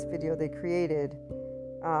 and this video they created,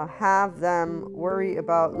 have them worry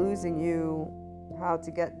about losing you, how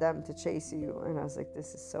to get them to chase you. And I was like,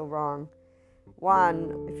 this is so wrong.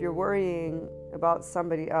 One, if you're worrying about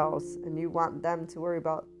somebody else and you want them to worry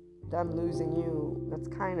about them losing you, that's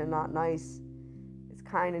kind of not nice. It's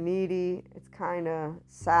kind of needy. It's kind of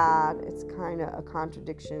sad. It's kind of a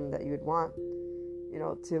contradiction that you would want, you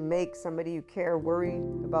know, to make somebody you care worry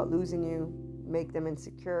about losing you, make them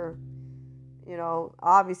insecure. You know,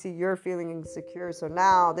 obviously you're feeling insecure, so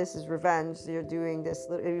now this is revenge. So you're doing this,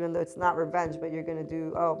 even though it's not revenge, but you're going to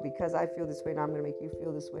do, oh, because I feel this way, now I'm going to make you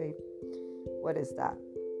feel this way. What is that?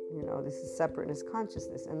 You know, this is separateness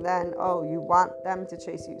consciousness. And then, oh, you want them to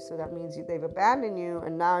chase you. So that means they've abandoned you,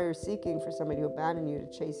 and now you're seeking for somebody to abandon you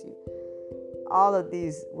to chase you. All of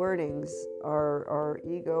these wordings are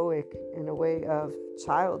egoic in a way of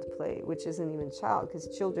child play, which isn't even child, because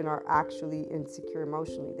children are actually insecure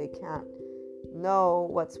emotionally. They can't know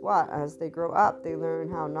what's what. As they grow up, they learn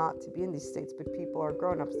how not to be in these states. But people are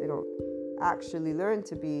grown-ups. They don't actually learn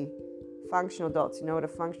to be functional adults. You know what a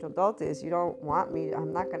functional adult is? You don't want me.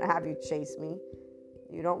 I'm not going to have you chase me.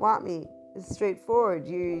 You don't want me. It's straightforward.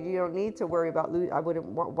 You don't need to worry about losing.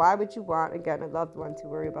 Why would you want, again, a loved one to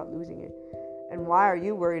worry about losing you? And why are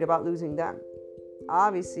you worried about losing them?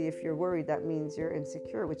 Obviously, if you're worried, that means you're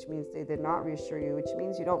insecure, which means they did not reassure you, which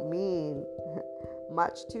means you don't mean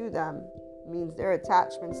much to them. It means their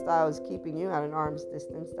attachment style is keeping you at an arm's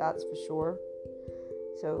distance, that's for sure.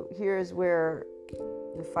 So here's where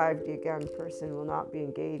the 5D again person will not be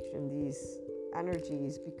engaged in these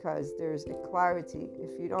energies, because there's a clarity.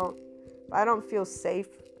 If I don't feel safe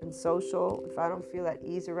and social, if I don't feel at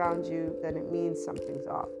ease around you, then it means something's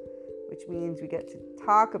off. which means we get to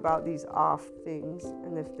talk about these off things.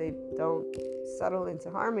 And if they don't settle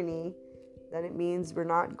into harmony, then it means we're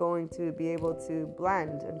not going to be able to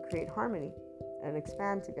blend and create harmony and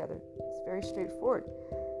expand together. It's very straightforward.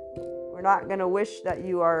 We're not going to wish that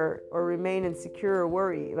you are or remain insecure or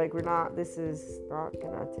worry. Like this is not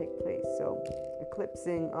going to take place. So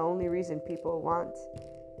eclipsing, the only reason people want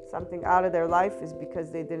something out of their life is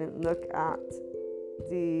because they didn't look at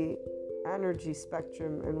the energy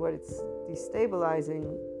spectrum and what it's destabilizing,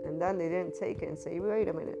 and then they didn't take it and say, wait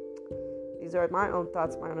a minute, these are my own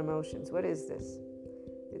thoughts, my own emotions. What is this?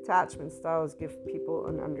 Detachment styles give people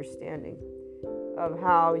an understanding of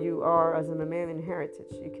how you are as a mammalian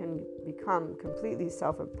heritage. You can become completely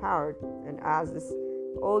self-empowered, and as this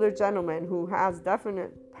older gentleman who has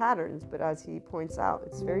definite patterns, but as he points out,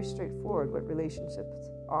 it's very straightforward what relationships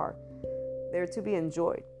are. They're to be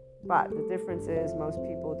enjoyed. But the difference is most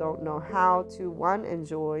people don't know how to, one,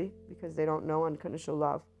 enjoy, because they don't know unconditional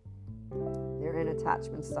love. They're in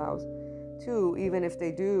attachment styles. Two, even if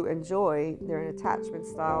they do enjoy, they're in attachment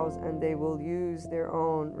styles and they will use their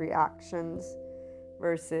own reactions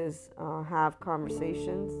versus have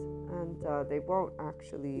conversations, and they won't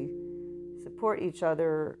actually support each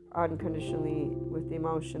other unconditionally with the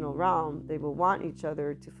emotional realm. They will want each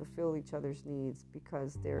other to fulfill each other's needs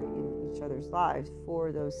because they're in each other's lives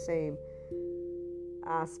for those same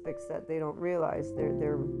aspects that they don't realize.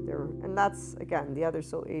 They're and that's again the other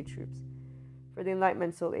soul age groups. For the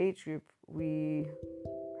Enlightenment Soul Age group, we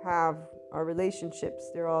have our relationships.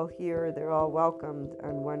 They're all here. They're all welcomed.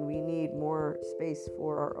 And when we need more space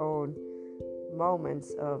for our own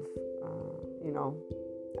moments of,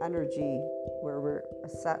 energy, where we're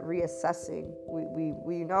reassessing,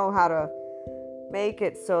 we know how to make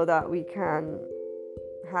it so that we can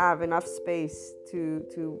have enough space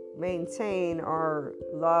to maintain our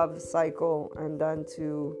love cycle and then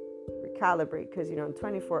to recalibrate. Because, in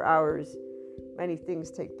 24 hours, many things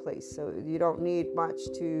take place. So you don't need much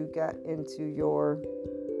to get into your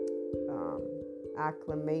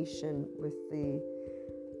acclimation with the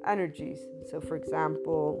energies. So, for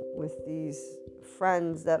example, with these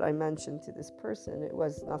friends that I mentioned to this person, it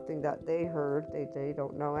was nothing that they heard. They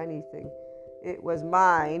don't know anything. It was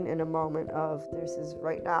mine in a moment of, this is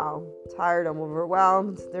right now, tired, I'm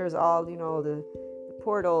overwhelmed. There's all, the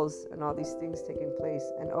portals and all these things taking place,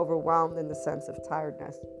 and overwhelmed in the sense of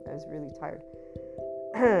tiredness. I was really tired.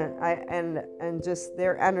 and just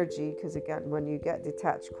their energy, because again, when you get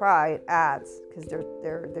detached cry, it adds, because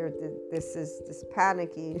they're this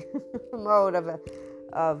panicky mode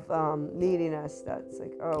of neediness. That's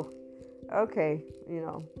like, oh, okay,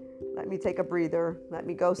 let me take a breather, let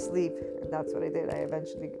me go sleep. And that's what I did. I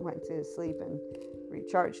eventually went to sleep and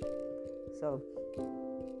recharged. So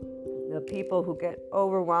the people who get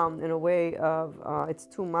overwhelmed in a way of it's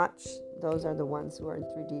too much, those are the ones who are in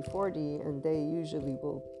 3D, 4D, and they usually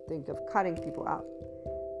will think of cutting people out.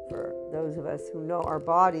 For those of us who know our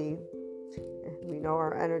body, we know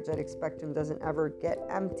our energetic spectrum doesn't ever get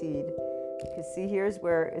emptied. Because see, here's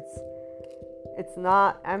where it's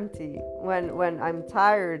not empty. When I'm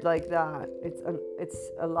tired like that,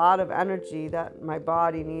 it's a lot of energy that my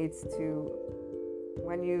body needs to.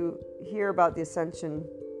 When you hear about the ascension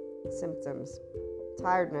symptoms,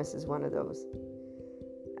 tiredness is one of those,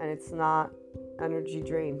 and it's not energy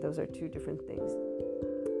drain. Those are two different things.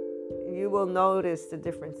 You will notice the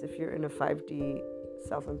difference if you're in a 5D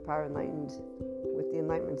self-empowered enlightened with the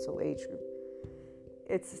Enlightenment Soul Age group.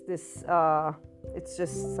 It's this it's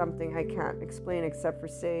just something I can't explain except for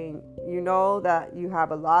saying, that you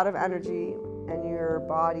have a lot of energy and your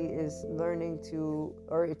body is learning to,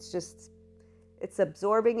 or it's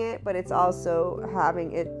absorbing it, but it's also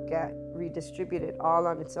having it get redistributed all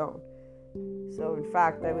on its own. So in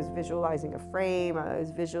fact, I was visualizing a frame, I was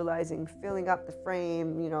visualizing filling up the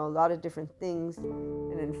frame, a lot of different things.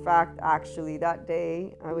 And in fact, actually that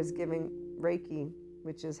day I was giving Reiki,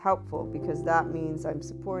 which is helpful because that means I'm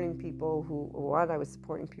supporting people I was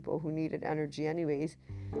supporting people who needed energy anyways.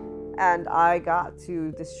 And I got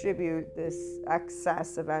to distribute this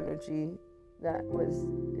excess of energy that was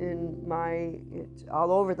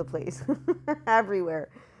all over the place, everywhere.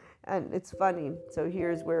 And it's funny. So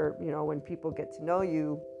here's where, when people get to know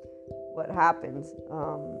you, what happens.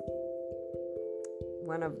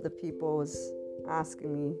 One of the people was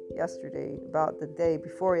asking me yesterday about the day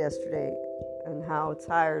before yesterday and how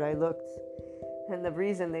tired I looked. And the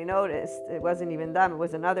reason they noticed, it wasn't even them, it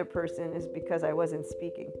was another person, is because I wasn't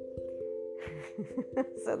speaking.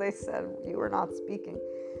 So they said, you were not speaking.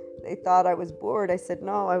 They thought I was bored. I said,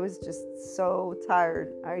 no, I was just so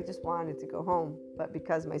tired. I just wanted to go home. But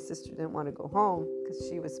because my sister didn't want to go home because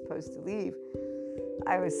she was supposed to leave,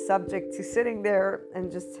 I was subject to sitting there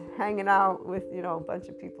and just hanging out with, a bunch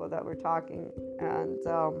of people that were talking. And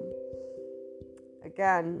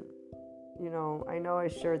again, I know I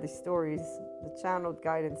share these stories. The channeled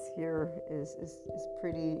guidance here is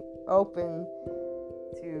pretty open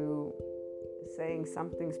to saying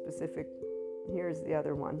something specific. Here's the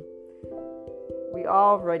other one. We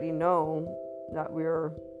already know that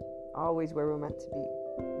we're always where we're meant to be.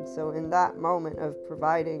 And so in that moment of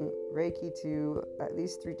providing Reiki to at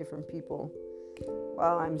least 3 different people,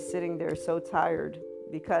 while I'm sitting there so tired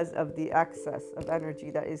because of the excess of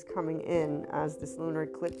energy that is coming in as this lunar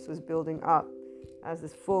eclipse was building up, as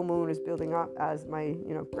this full moon is building up, as my,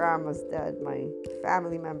 grandma's dead, my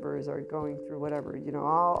family members are going through whatever,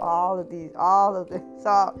 all of this, it's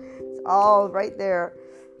all right there.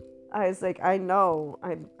 I was like, I know,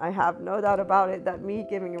 I have no doubt about it that me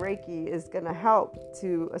giving Reiki is going to help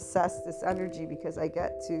to assess this energy, because I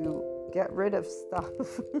get to get rid of stuff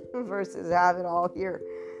versus have it all here.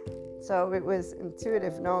 So it was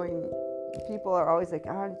intuitive, knowing people are always like,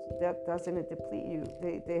 that doesn't it deplete you?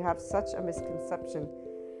 They have such a misconception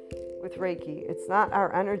with Reiki. It's not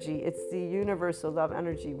our energy, it's the universal love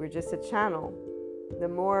energy. We're just a channel. The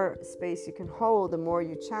more space you can hold, the more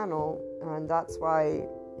you channel. And that's why,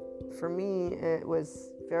 for me, it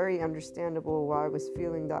was very understandable why I was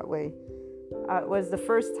feeling that way. It was the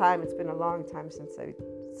first time, it's been a long time since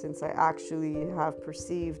I actually have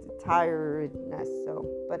perceived tiredness. So,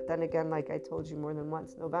 but then again, like I told you more than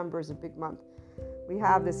once, November is a big month. We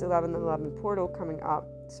have this 11/11 portal coming up.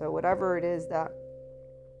 So whatever it is that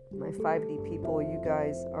my 5D people, you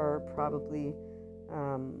guys are probably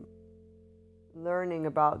learning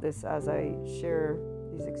about this as I share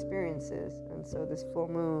these experiences. And so this full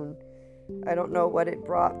moon, I don't know what it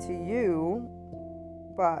brought to you,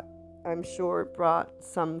 but I'm sure it brought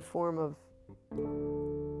some form of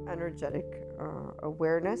energetic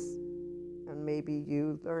awareness, and maybe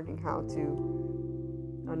you learning how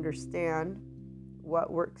to understand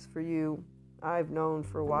what works for you. I've known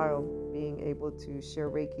for a while being able to share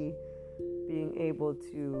Reiki, being able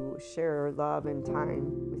to share love and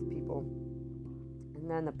time with people. And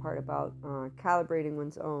then the part about calibrating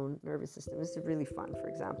one's own nervous system. This is really fun, for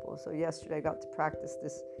example. So yesterday I got to practice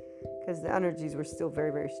this because the energies were still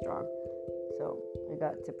very, very strong. So I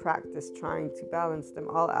got to practice trying to balance them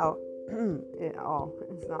all out.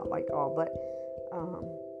 It's not like all, but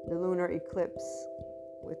the lunar eclipse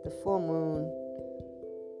with the full moon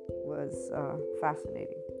was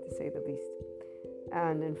fascinating, to say the least.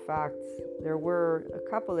 And in fact, there were a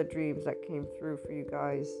couple of dreams that came through for you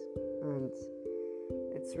guys, and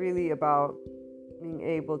it's really about being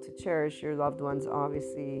able to cherish your loved ones,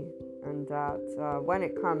 obviously, and that when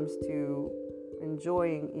it comes to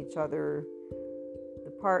enjoying each other,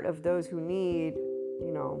 the part of those who need,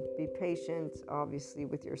 be patient, obviously,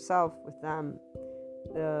 with yourself, with them,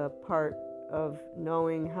 the part of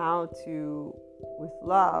knowing how to, with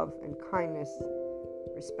love and kindness,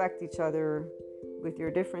 respect each other with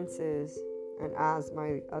your differences. And as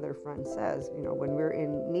my other friend says, when we're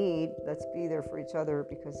in need, let's be there for each other,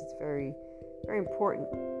 because it's very, very important.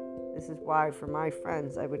 This is why, for my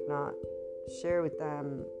friends, I would not share with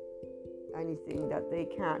them anything that they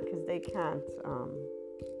can't, because they can't.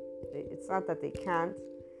 It's not that they can't,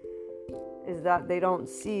 is that they don't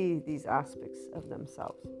see these aspects of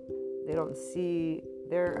themselves. They don't see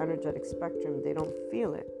their energetic spectrum. They don't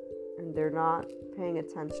feel it, and they're not paying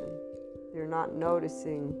attention. They're not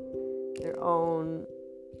noticing their own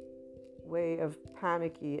way of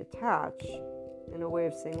panicky attach, in a way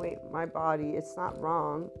of saying, wait, my body, it's not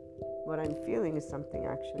wrong. What I'm feeling is something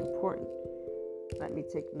actually important. Let me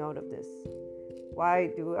take note of this. Why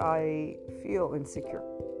do I feel insecure?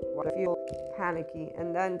 Why do I feel panicky?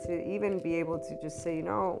 And then to even be able to just say,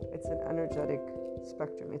 it's an energetic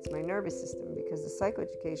spectrum. It's my nervous system, because the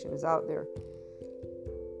psychoeducation is out there.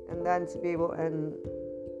 And then to be able and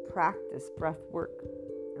practice breath work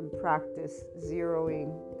and practice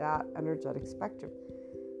zeroing that energetic spectrum.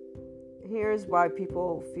 Here's why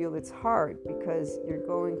people feel it's hard, because you're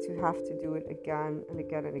going to have to do it again and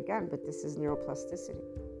again and again. But this is neuroplasticity.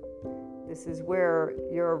 This is where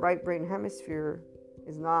your right brain hemisphere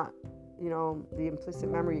is not, the implicit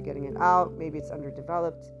memory, you're getting it out. Maybe it's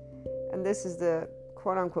underdeveloped. And this is the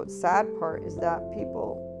quote unquote sad part, is that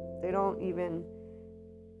people, they don't even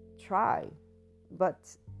try,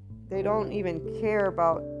 but they don't even care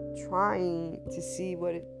about trying to see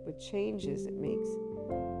what changes it makes.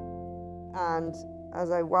 And as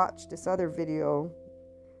I watched this other video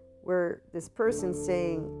where this person's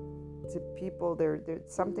saying to people, there's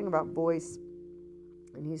something about voice,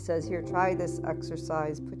 and he says, here, try this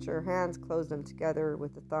exercise. Put your hands, close them together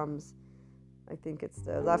with the thumbs, I think it's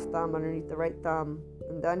the left thumb underneath the right thumb.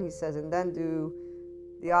 And then he says, and then do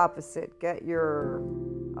the opposite. Get your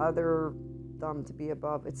other thumb to be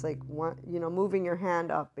above. It's like one, moving your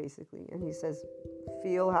hand up basically. And he says,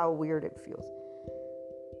 feel how weird it feels.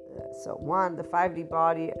 So the 5D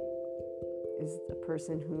body is the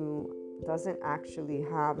person who doesn't actually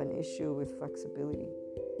have an issue with flexibility.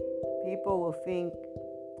 People will think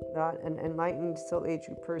that an enlightened soul age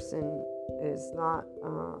person is not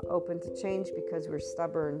open to change because we're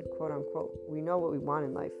stubborn, quote unquote. We know what we want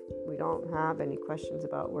in life. We don't have any questions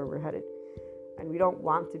about where we're headed, and we don't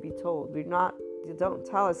want to be told. You don't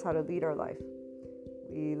tell us how to lead our life.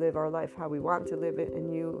 We live our life how we want to live it,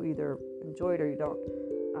 and you either enjoy it or you don't.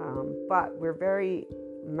 But we're very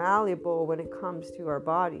malleable when it comes to our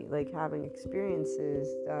body, like having experiences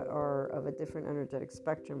that are of a different energetic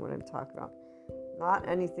spectrum, what I'm talking about. Not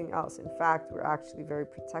anything else. In fact, we're actually very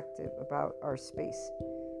protective about our space.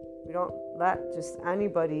 We don't let just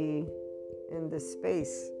anybody in this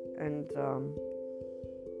space. And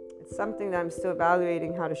it's something that I'm still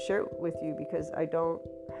evaluating how to share with you, because I don't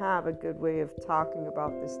have a good way of talking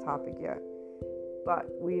about this topic yet. But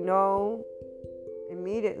we know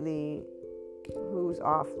immediately who's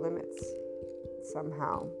off limits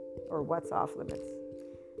somehow, or what's off limits.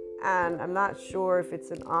 And I'm not sure if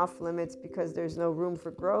it's an off limits because there's no room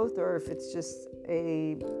for growth, or if it's just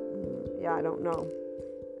I don't know.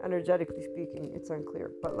 Energetically speaking, it's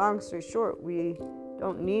unclear. But long story short, we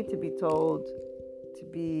don't need to be told to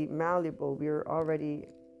be malleable. We're already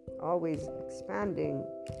always expanding.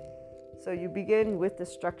 So you begin with the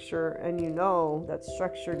structure, and that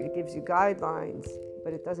structure, it gives you guidelines,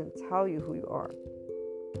 but it doesn't tell you who you are.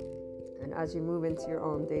 And as you move into your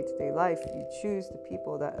own day-to-day life, you choose the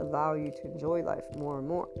people that allow you to enjoy life more and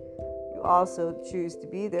more. You also choose to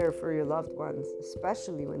be there for your loved ones,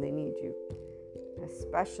 especially when they need you,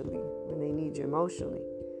 especially when they need you emotionally.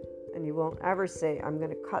 And you won't ever say, I'm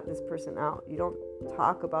going to cut this person out. You don't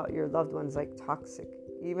talk about your loved ones like toxic.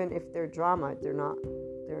 Even if they're drama, they're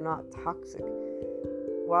not toxic.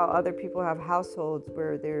 While other people have households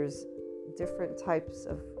where there's different types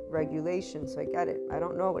of regulation, so I get it. I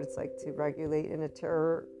don't know what it's like to regulate in a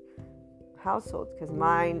terror household, because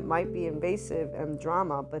mine might be invasive and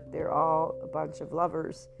drama, but they're all a bunch of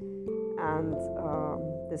lovers. And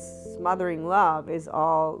this smothering love is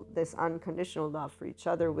all this unconditional love for each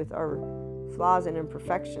other with our flaws and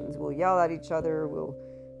imperfections. We'll yell at each other.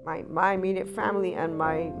 My immediate family and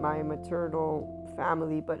my maternal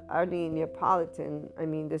family, but Neapolitan,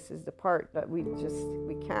 this is the part that we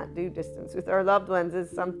can't do distance with our loved ones. Is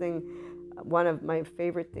something, one of my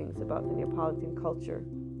favorite things about the Neapolitan culture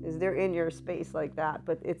is they're in your space like that,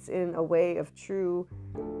 but it's in a way of true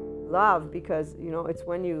love, because it's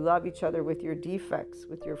when you love each other with your defects,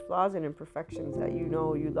 with your flaws and imperfections, that you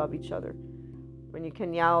love each other. When you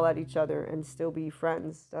can yell at each other and still be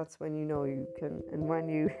friends, that's when you can, and when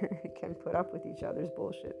you can put up with each other's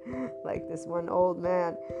bullshit. Like this one old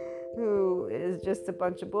man who is just a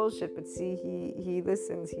bunch of bullshit, but see, he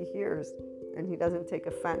listens, he hears, and he doesn't take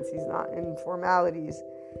offense. He's not in formalities.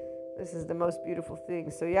 This is the most beautiful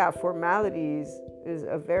thing. So yeah, formalities is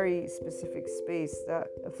a very specific space that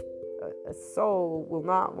a soul will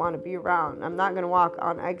not want to be around. I'm not going to walk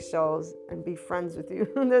on eggshells and be friends with you.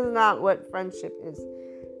 That's not what friendship is.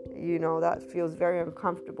 That feels very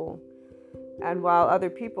uncomfortable. And while other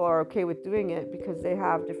people are okay with doing it because they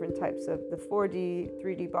have different types of the 4D,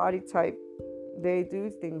 3D body type, they do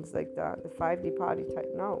things like that. The 5D body type,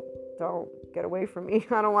 no, don't get away from me.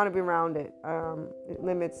 I don't want to be around it. It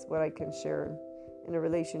limits what I can share in a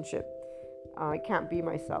relationship. I can't be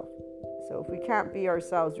myself. So if we can't be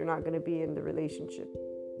ourselves, you're not going to be in the relationship,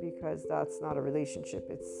 because that's not a relationship.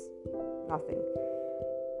 It's nothing.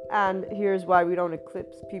 And here's why we don't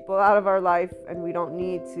eclipse people out of our life, and we don't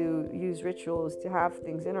need to use rituals to have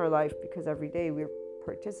things in our life, because every day we're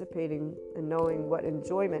participating and knowing what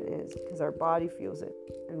enjoyment is, because our body feels it,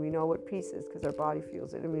 and we know what peace is because our body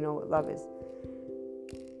feels it, and we know what love is.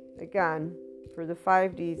 Again, for the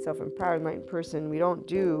 5D self-empowered enlightened person, we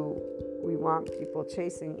want people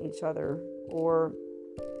chasing each other or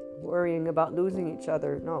worrying about losing each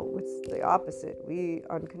other. No, it's the opposite. We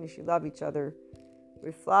unconditionally love each other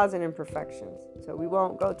with flaws and imperfections. So we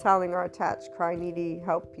won't go telling our attached, cry, needy,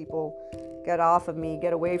 help people, get off of me,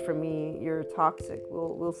 get away from me, you're toxic.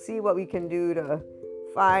 We'll see what we can do to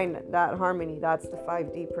find that harmony. That's the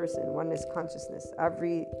 5D person, oneness consciousness.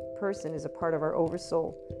 Every person is a part of our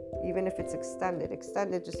oversoul, even if it's extended.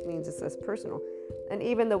 Extended just means it's less personal. And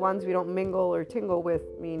even the ones we don't mingle or tingle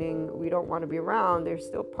with, meaning we don't want to be around, they're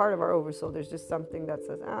still part of our oversoul. There's just something that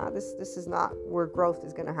says, this is not where growth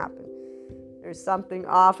is going to happen. there's something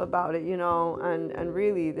off about it, and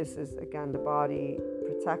really this is, again, the body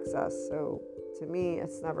protects us. So to me,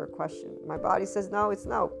 it's never a question. My body says no, it's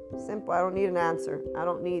no. Simple. I don't need an answer. I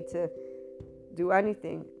don't need to do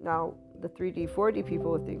anything. Now, the 3D, 4D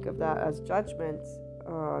people would think of that as judgment.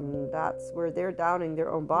 That's where they're doubting their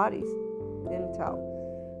own bodies. Intel.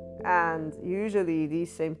 And usually these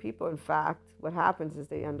same people, in fact, what happens is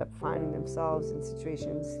they end up finding themselves in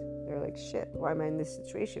situations, they're like, shit, why am I in this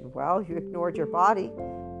situation? Well, you ignored your body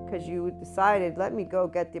because you decided, let me go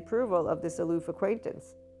get the approval of this aloof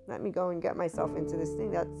acquaintance. Let me go and get myself into this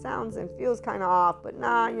thing that sounds and feels kind of off, but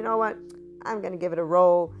nah, you know what? I'm going to give it a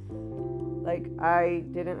roll. Like, I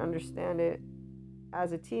didn't understand it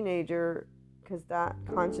as a teenager because that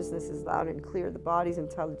consciousness is loud and clear. The body's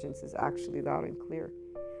intelligence is actually loud and clear.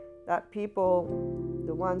 That people,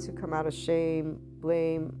 the ones who come out of shame,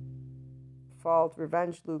 blame, fault,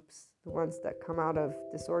 revenge loops, the ones that come out of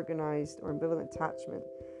disorganized or ambivalent attachment,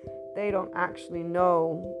 they don't actually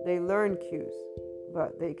know. They learn cues,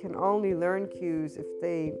 but they can only learn cues if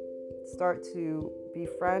they start to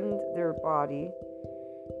befriend their body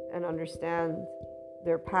and understand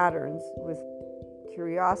their patterns with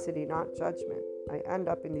curiosity, not judgment. I end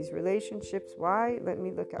up in these relationships. Why? Let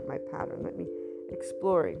me look at my pattern. Let me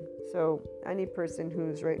exploring. So any person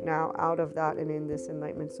who's right now out of that and in this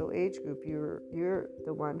Enlightenment Soul Age group, you're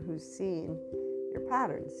the one who's seen your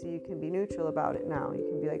patterns. So you can be neutral about it now. You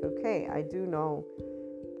can be like, okay, I do know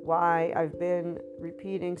why I've been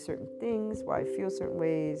repeating certain things, why I feel certain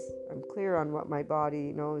ways. I'm clear on what my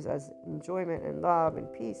body knows as enjoyment and love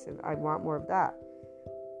and peace, and I want more of that.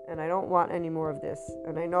 And I don't want any more of this.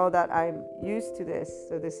 And I know that I'm used to this,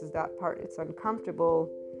 so this is that part. It's uncomfortable,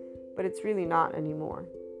 but it's really not anymore.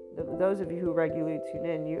 Those of you who regularly tune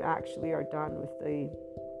in, you actually are done with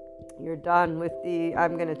the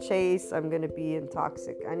I'm going to chase, I'm going to be in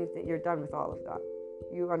toxic, anything. You're done with all of that.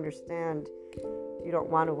 You understand you don't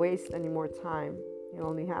want to waste any more time. You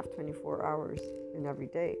only have 24 hours in every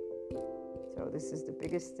day. So this is the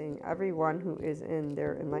biggest thing. Everyone who is in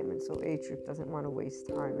their Enlightenment Soul Age group doesn't want to waste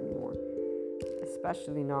time anymore,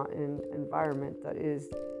 especially not in an environment that is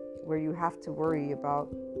where you have to worry about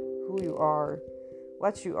who you are,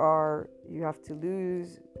 what you are. You have to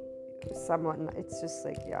lose someone. It's just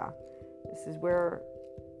like, yeah, this is where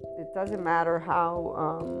it doesn't matter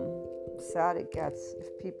how sad it gets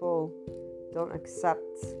if people don't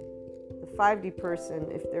accept the 5D person.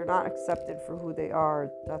 If they're not accepted for who they are,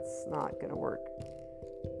 that's not going to work.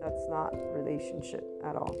 That's not relationship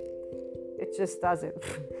at all. It just doesn't.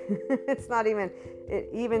 It's not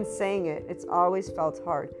even saying it, it's always felt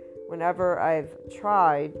hard. Whenever I've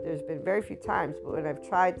tried, there's been very few times, but when I've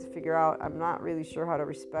tried to figure out, I'm not really sure how to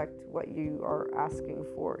respect what you are asking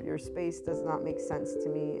for. Your space does not make sense to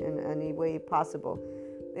me in any way possible.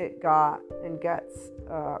 It got and gets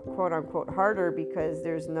quote unquote harder because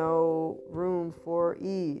there's no room for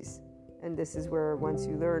ease. And this is where once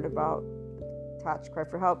you learn about attach, cry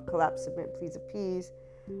for help, collapse, submit, please appease,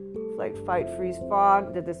 flight, fight, freeze,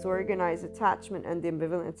 fawn, the disorganized attachment and the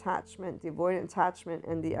ambivalent attachment, the avoidant attachment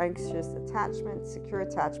and the anxious attachment, secure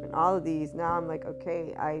attachment, all of these, now I'm like,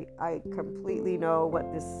 okay, I completely know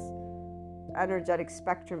what this energetic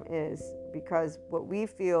spectrum is, because what we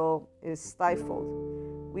feel is stifled.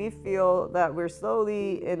 We feel that we're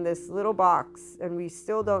slowly in this little box and we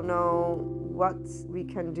still don't know what we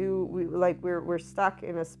can do. We're stuck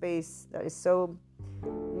in a space that is so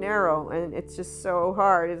narrow and it's just so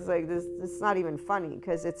hard. It's like this. It's not even funny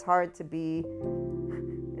because it's hard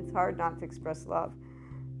not to express love,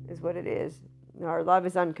 is what it is. Our love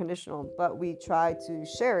is unconditional, but we try to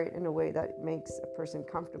share it in a way that makes a person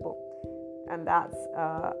comfortable, and that's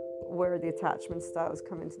where the attachment styles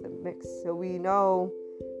come into the mix. So we know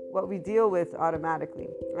what we deal with automatically,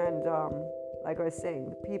 and like I was saying,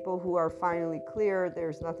 the people who are finally clear,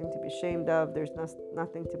 there's nothing to be ashamed of, there's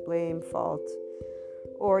nothing to blame, fault,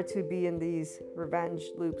 or to be in these revenge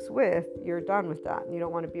loops with. You're done with that. You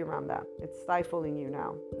don't want to be around that. It's stifling you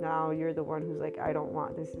now. Now you're the one who's like, I don't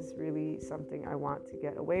want, this is really something I want to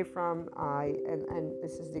get away from. And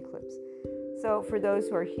this is the eclipse. So for those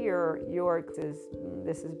who are here,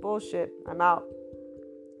 this is bullshit, I'm out.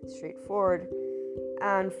 Straightforward.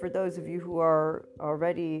 And for those of you who are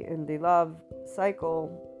already in the love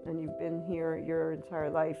cycle and you've been here your entire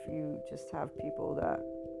life, you just have people that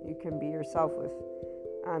you can be yourself with,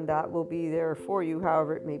 and that will be there for you,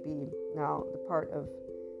 however it may be. Now, the part of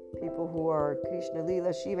people who are Krishna,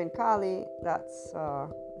 Leela, Shiva, and Kali, that's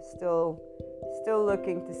still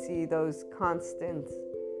looking to see those constant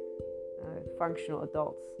functional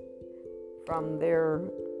adults from their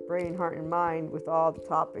brain, heart, and mind with all the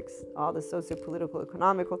topics, all the socio-political,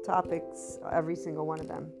 economical topics, every single one of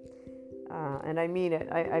them. And I mean it.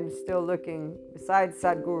 I'm still looking, besides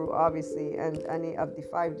Sadhguru, obviously, and any of the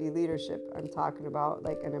 5D leadership, I'm talking about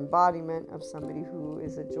like an embodiment of somebody who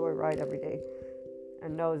is a joyride every day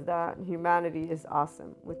and knows that humanity is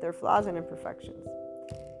awesome with their flaws and imperfections.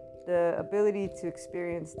 The ability to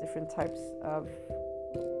experience different types of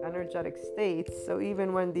energetic states. So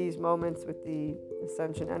even when these moments with the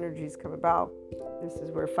ascension energies come about, this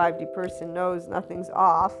is where 5D person knows nothing's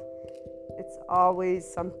off. It's always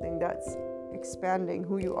something that's expanding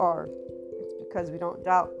who you are. It's because we don't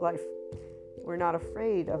doubt life. We're not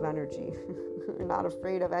afraid of energy. We're not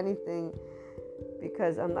afraid of anything,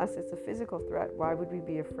 because unless it's a physical threat, why would we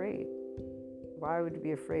be afraid? Why would we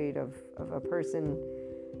be afraid of a person,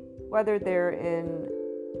 whether they're in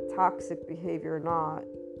toxic behavior or not?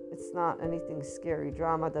 It's not anything scary.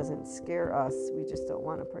 Drama doesn't scare us. We just don't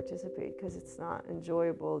want to participate because it's not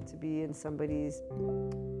enjoyable to be in somebody's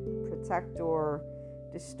protector,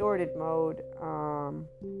 distorted mode. And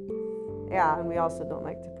we also don't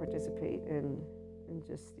like to participate in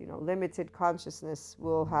just, limited consciousness.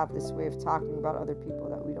 Will have this way of talking about other people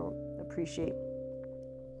that we don't appreciate.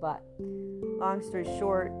 But long story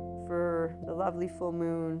short, for the lovely full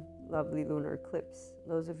moon, lovely lunar eclipse,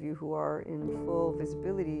 those of you who are in full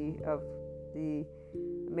visibility of the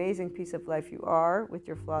amazing piece of life you are with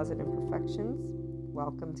your flaws and imperfections,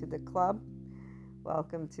 welcome to the club.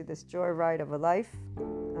 Welcome to this joyride of a life.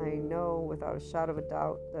 I know without a shadow of a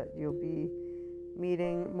doubt that you'll be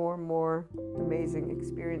meeting more and more amazing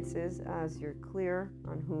experiences as you're clear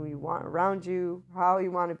on who you want around you, how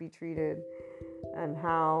you want to be treated, and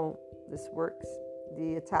how this works.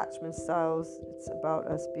 The attachment styles, it's about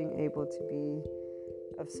us being able to be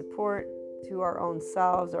of support to our own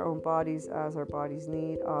selves, our own bodies, as our bodies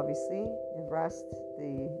need. Obviously, the rest,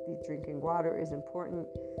 the drinking water is important.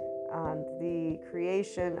 And the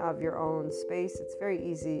creation of your own space, it's very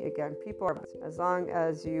easy. Again, people are, as long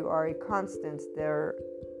as you are a constant, their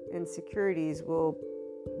insecurities will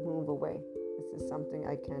move away. This is something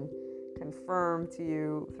I can confirm to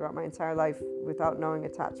you throughout my entire life without knowing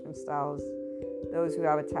attachment styles. Those who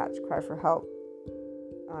have attached cry for help.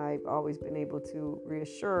 I've always been able to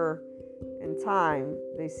reassure in time.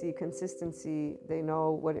 They see consistency. They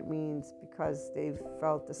know what it means because they've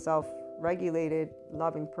felt the self-regulated,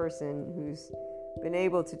 loving person who's been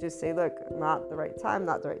able to just say, look, not the right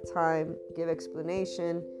time, give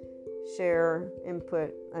explanation, share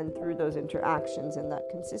input, and through those interactions and that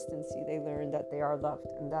consistency, they learn that they are loved.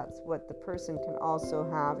 And that's what the person can also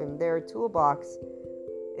have in their toolbox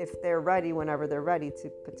if they're ready, whenever they're ready, to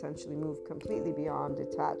potentially move completely beyond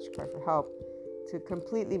detached, cry for help, to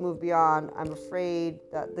completely move beyond, I'm afraid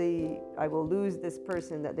that I will lose this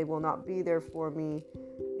person, that they will not be there for me.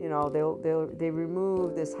 They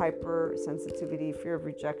remove this hypersensitivity, fear of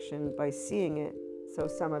rejection by seeing it. So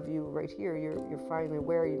some of you right here, you're finally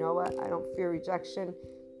aware, you know what? I don't fear rejection.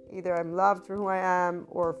 Either I'm loved for who I am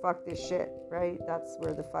or fuck this shit, right? That's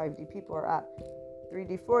where the 5D people are at.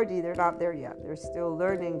 3D, 4D, they're not there yet. They're still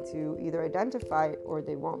learning to either identify it or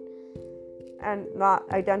they won't. And not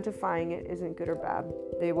identifying it isn't good or bad.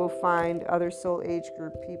 They will find other soul age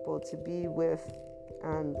group people to be with,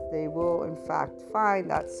 and they will in fact find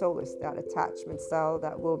that solace, that attachment style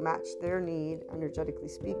that will match their need, energetically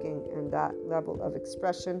speaking, and that level of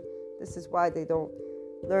expression. This is why they don't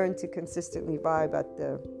learn to consistently vibe at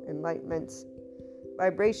the enlightenment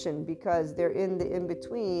vibration, because they're in the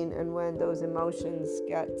in-between. And when those emotions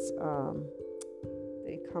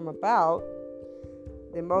they come about,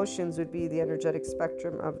 the emotions would be the energetic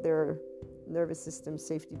spectrum of their nervous system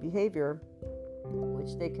safety behavior,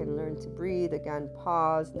 which they can learn to breathe, again,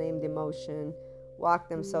 pause, name the emotion, walk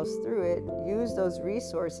themselves through it, use those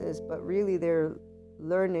resources, but really they're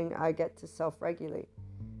learning, I get to self-regulate.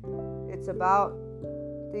 It's about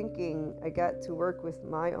thinking, I get to work with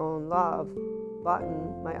my own love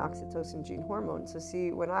button, my oxytocin gene hormone. So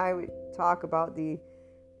see, when I talk about the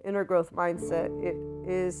inner growth mindset, it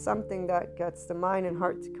is something that gets the mind and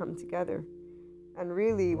heart to come together. And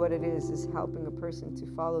really what it is helping a person to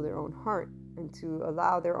follow their own heart and to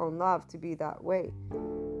allow their own love to be that way.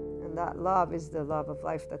 And that love is the love of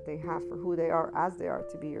life that they have for who they are as they are,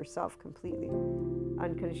 to be yourself completely.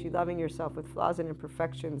 Unconditionally loving yourself with flaws and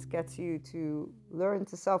imperfections gets you to learn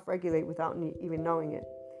to self-regulate without even knowing it.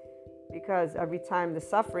 Because every time the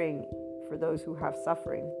suffering, for those who have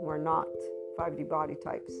suffering, who are not 5D body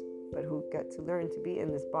types, but who get to learn to be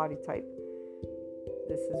in this body type,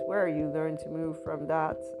 this is where you learn to move from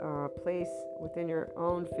that place within your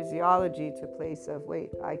own physiology to a place of,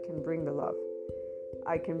 wait, I can bring the love.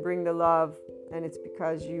 I can bring the love And it's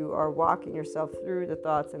because you are walking yourself through the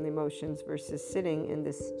thoughts and the emotions versus sitting in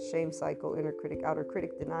this shame cycle, inner critic, outer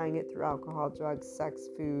critic, denying it through alcohol, drugs, sex,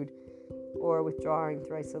 food, or withdrawing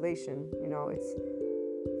through isolation.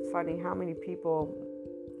 It's funny how many people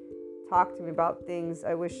talk to me about things.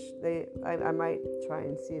 I wish I might try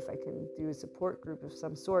and see if I can do a support group of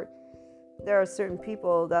some sort. There are certain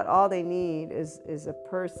people that all they need is a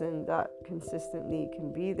person that consistently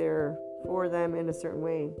can be there for them in a certain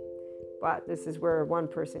way. But this is where one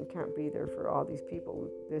person can't be there for all these people.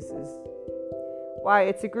 This is why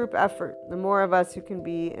it's a group effort. The more of us who can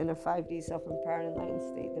be in a 5D self-empowered enlightened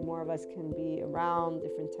state, the more of us can be around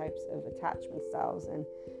different types of attachment styles and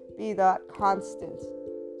be that constant.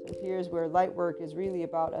 So here's where light work is really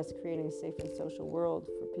about us creating a safe and social world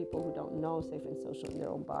for people who don't know safe and social in their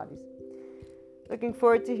own bodies. Looking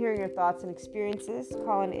forward to hearing your thoughts and experiences,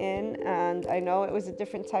 calling in. And I know it was a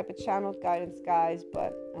different type of channeled guidance, guys,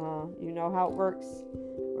 but you know how it works.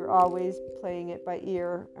 We're always playing it by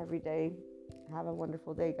ear every day. Have a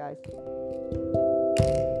wonderful day, guys.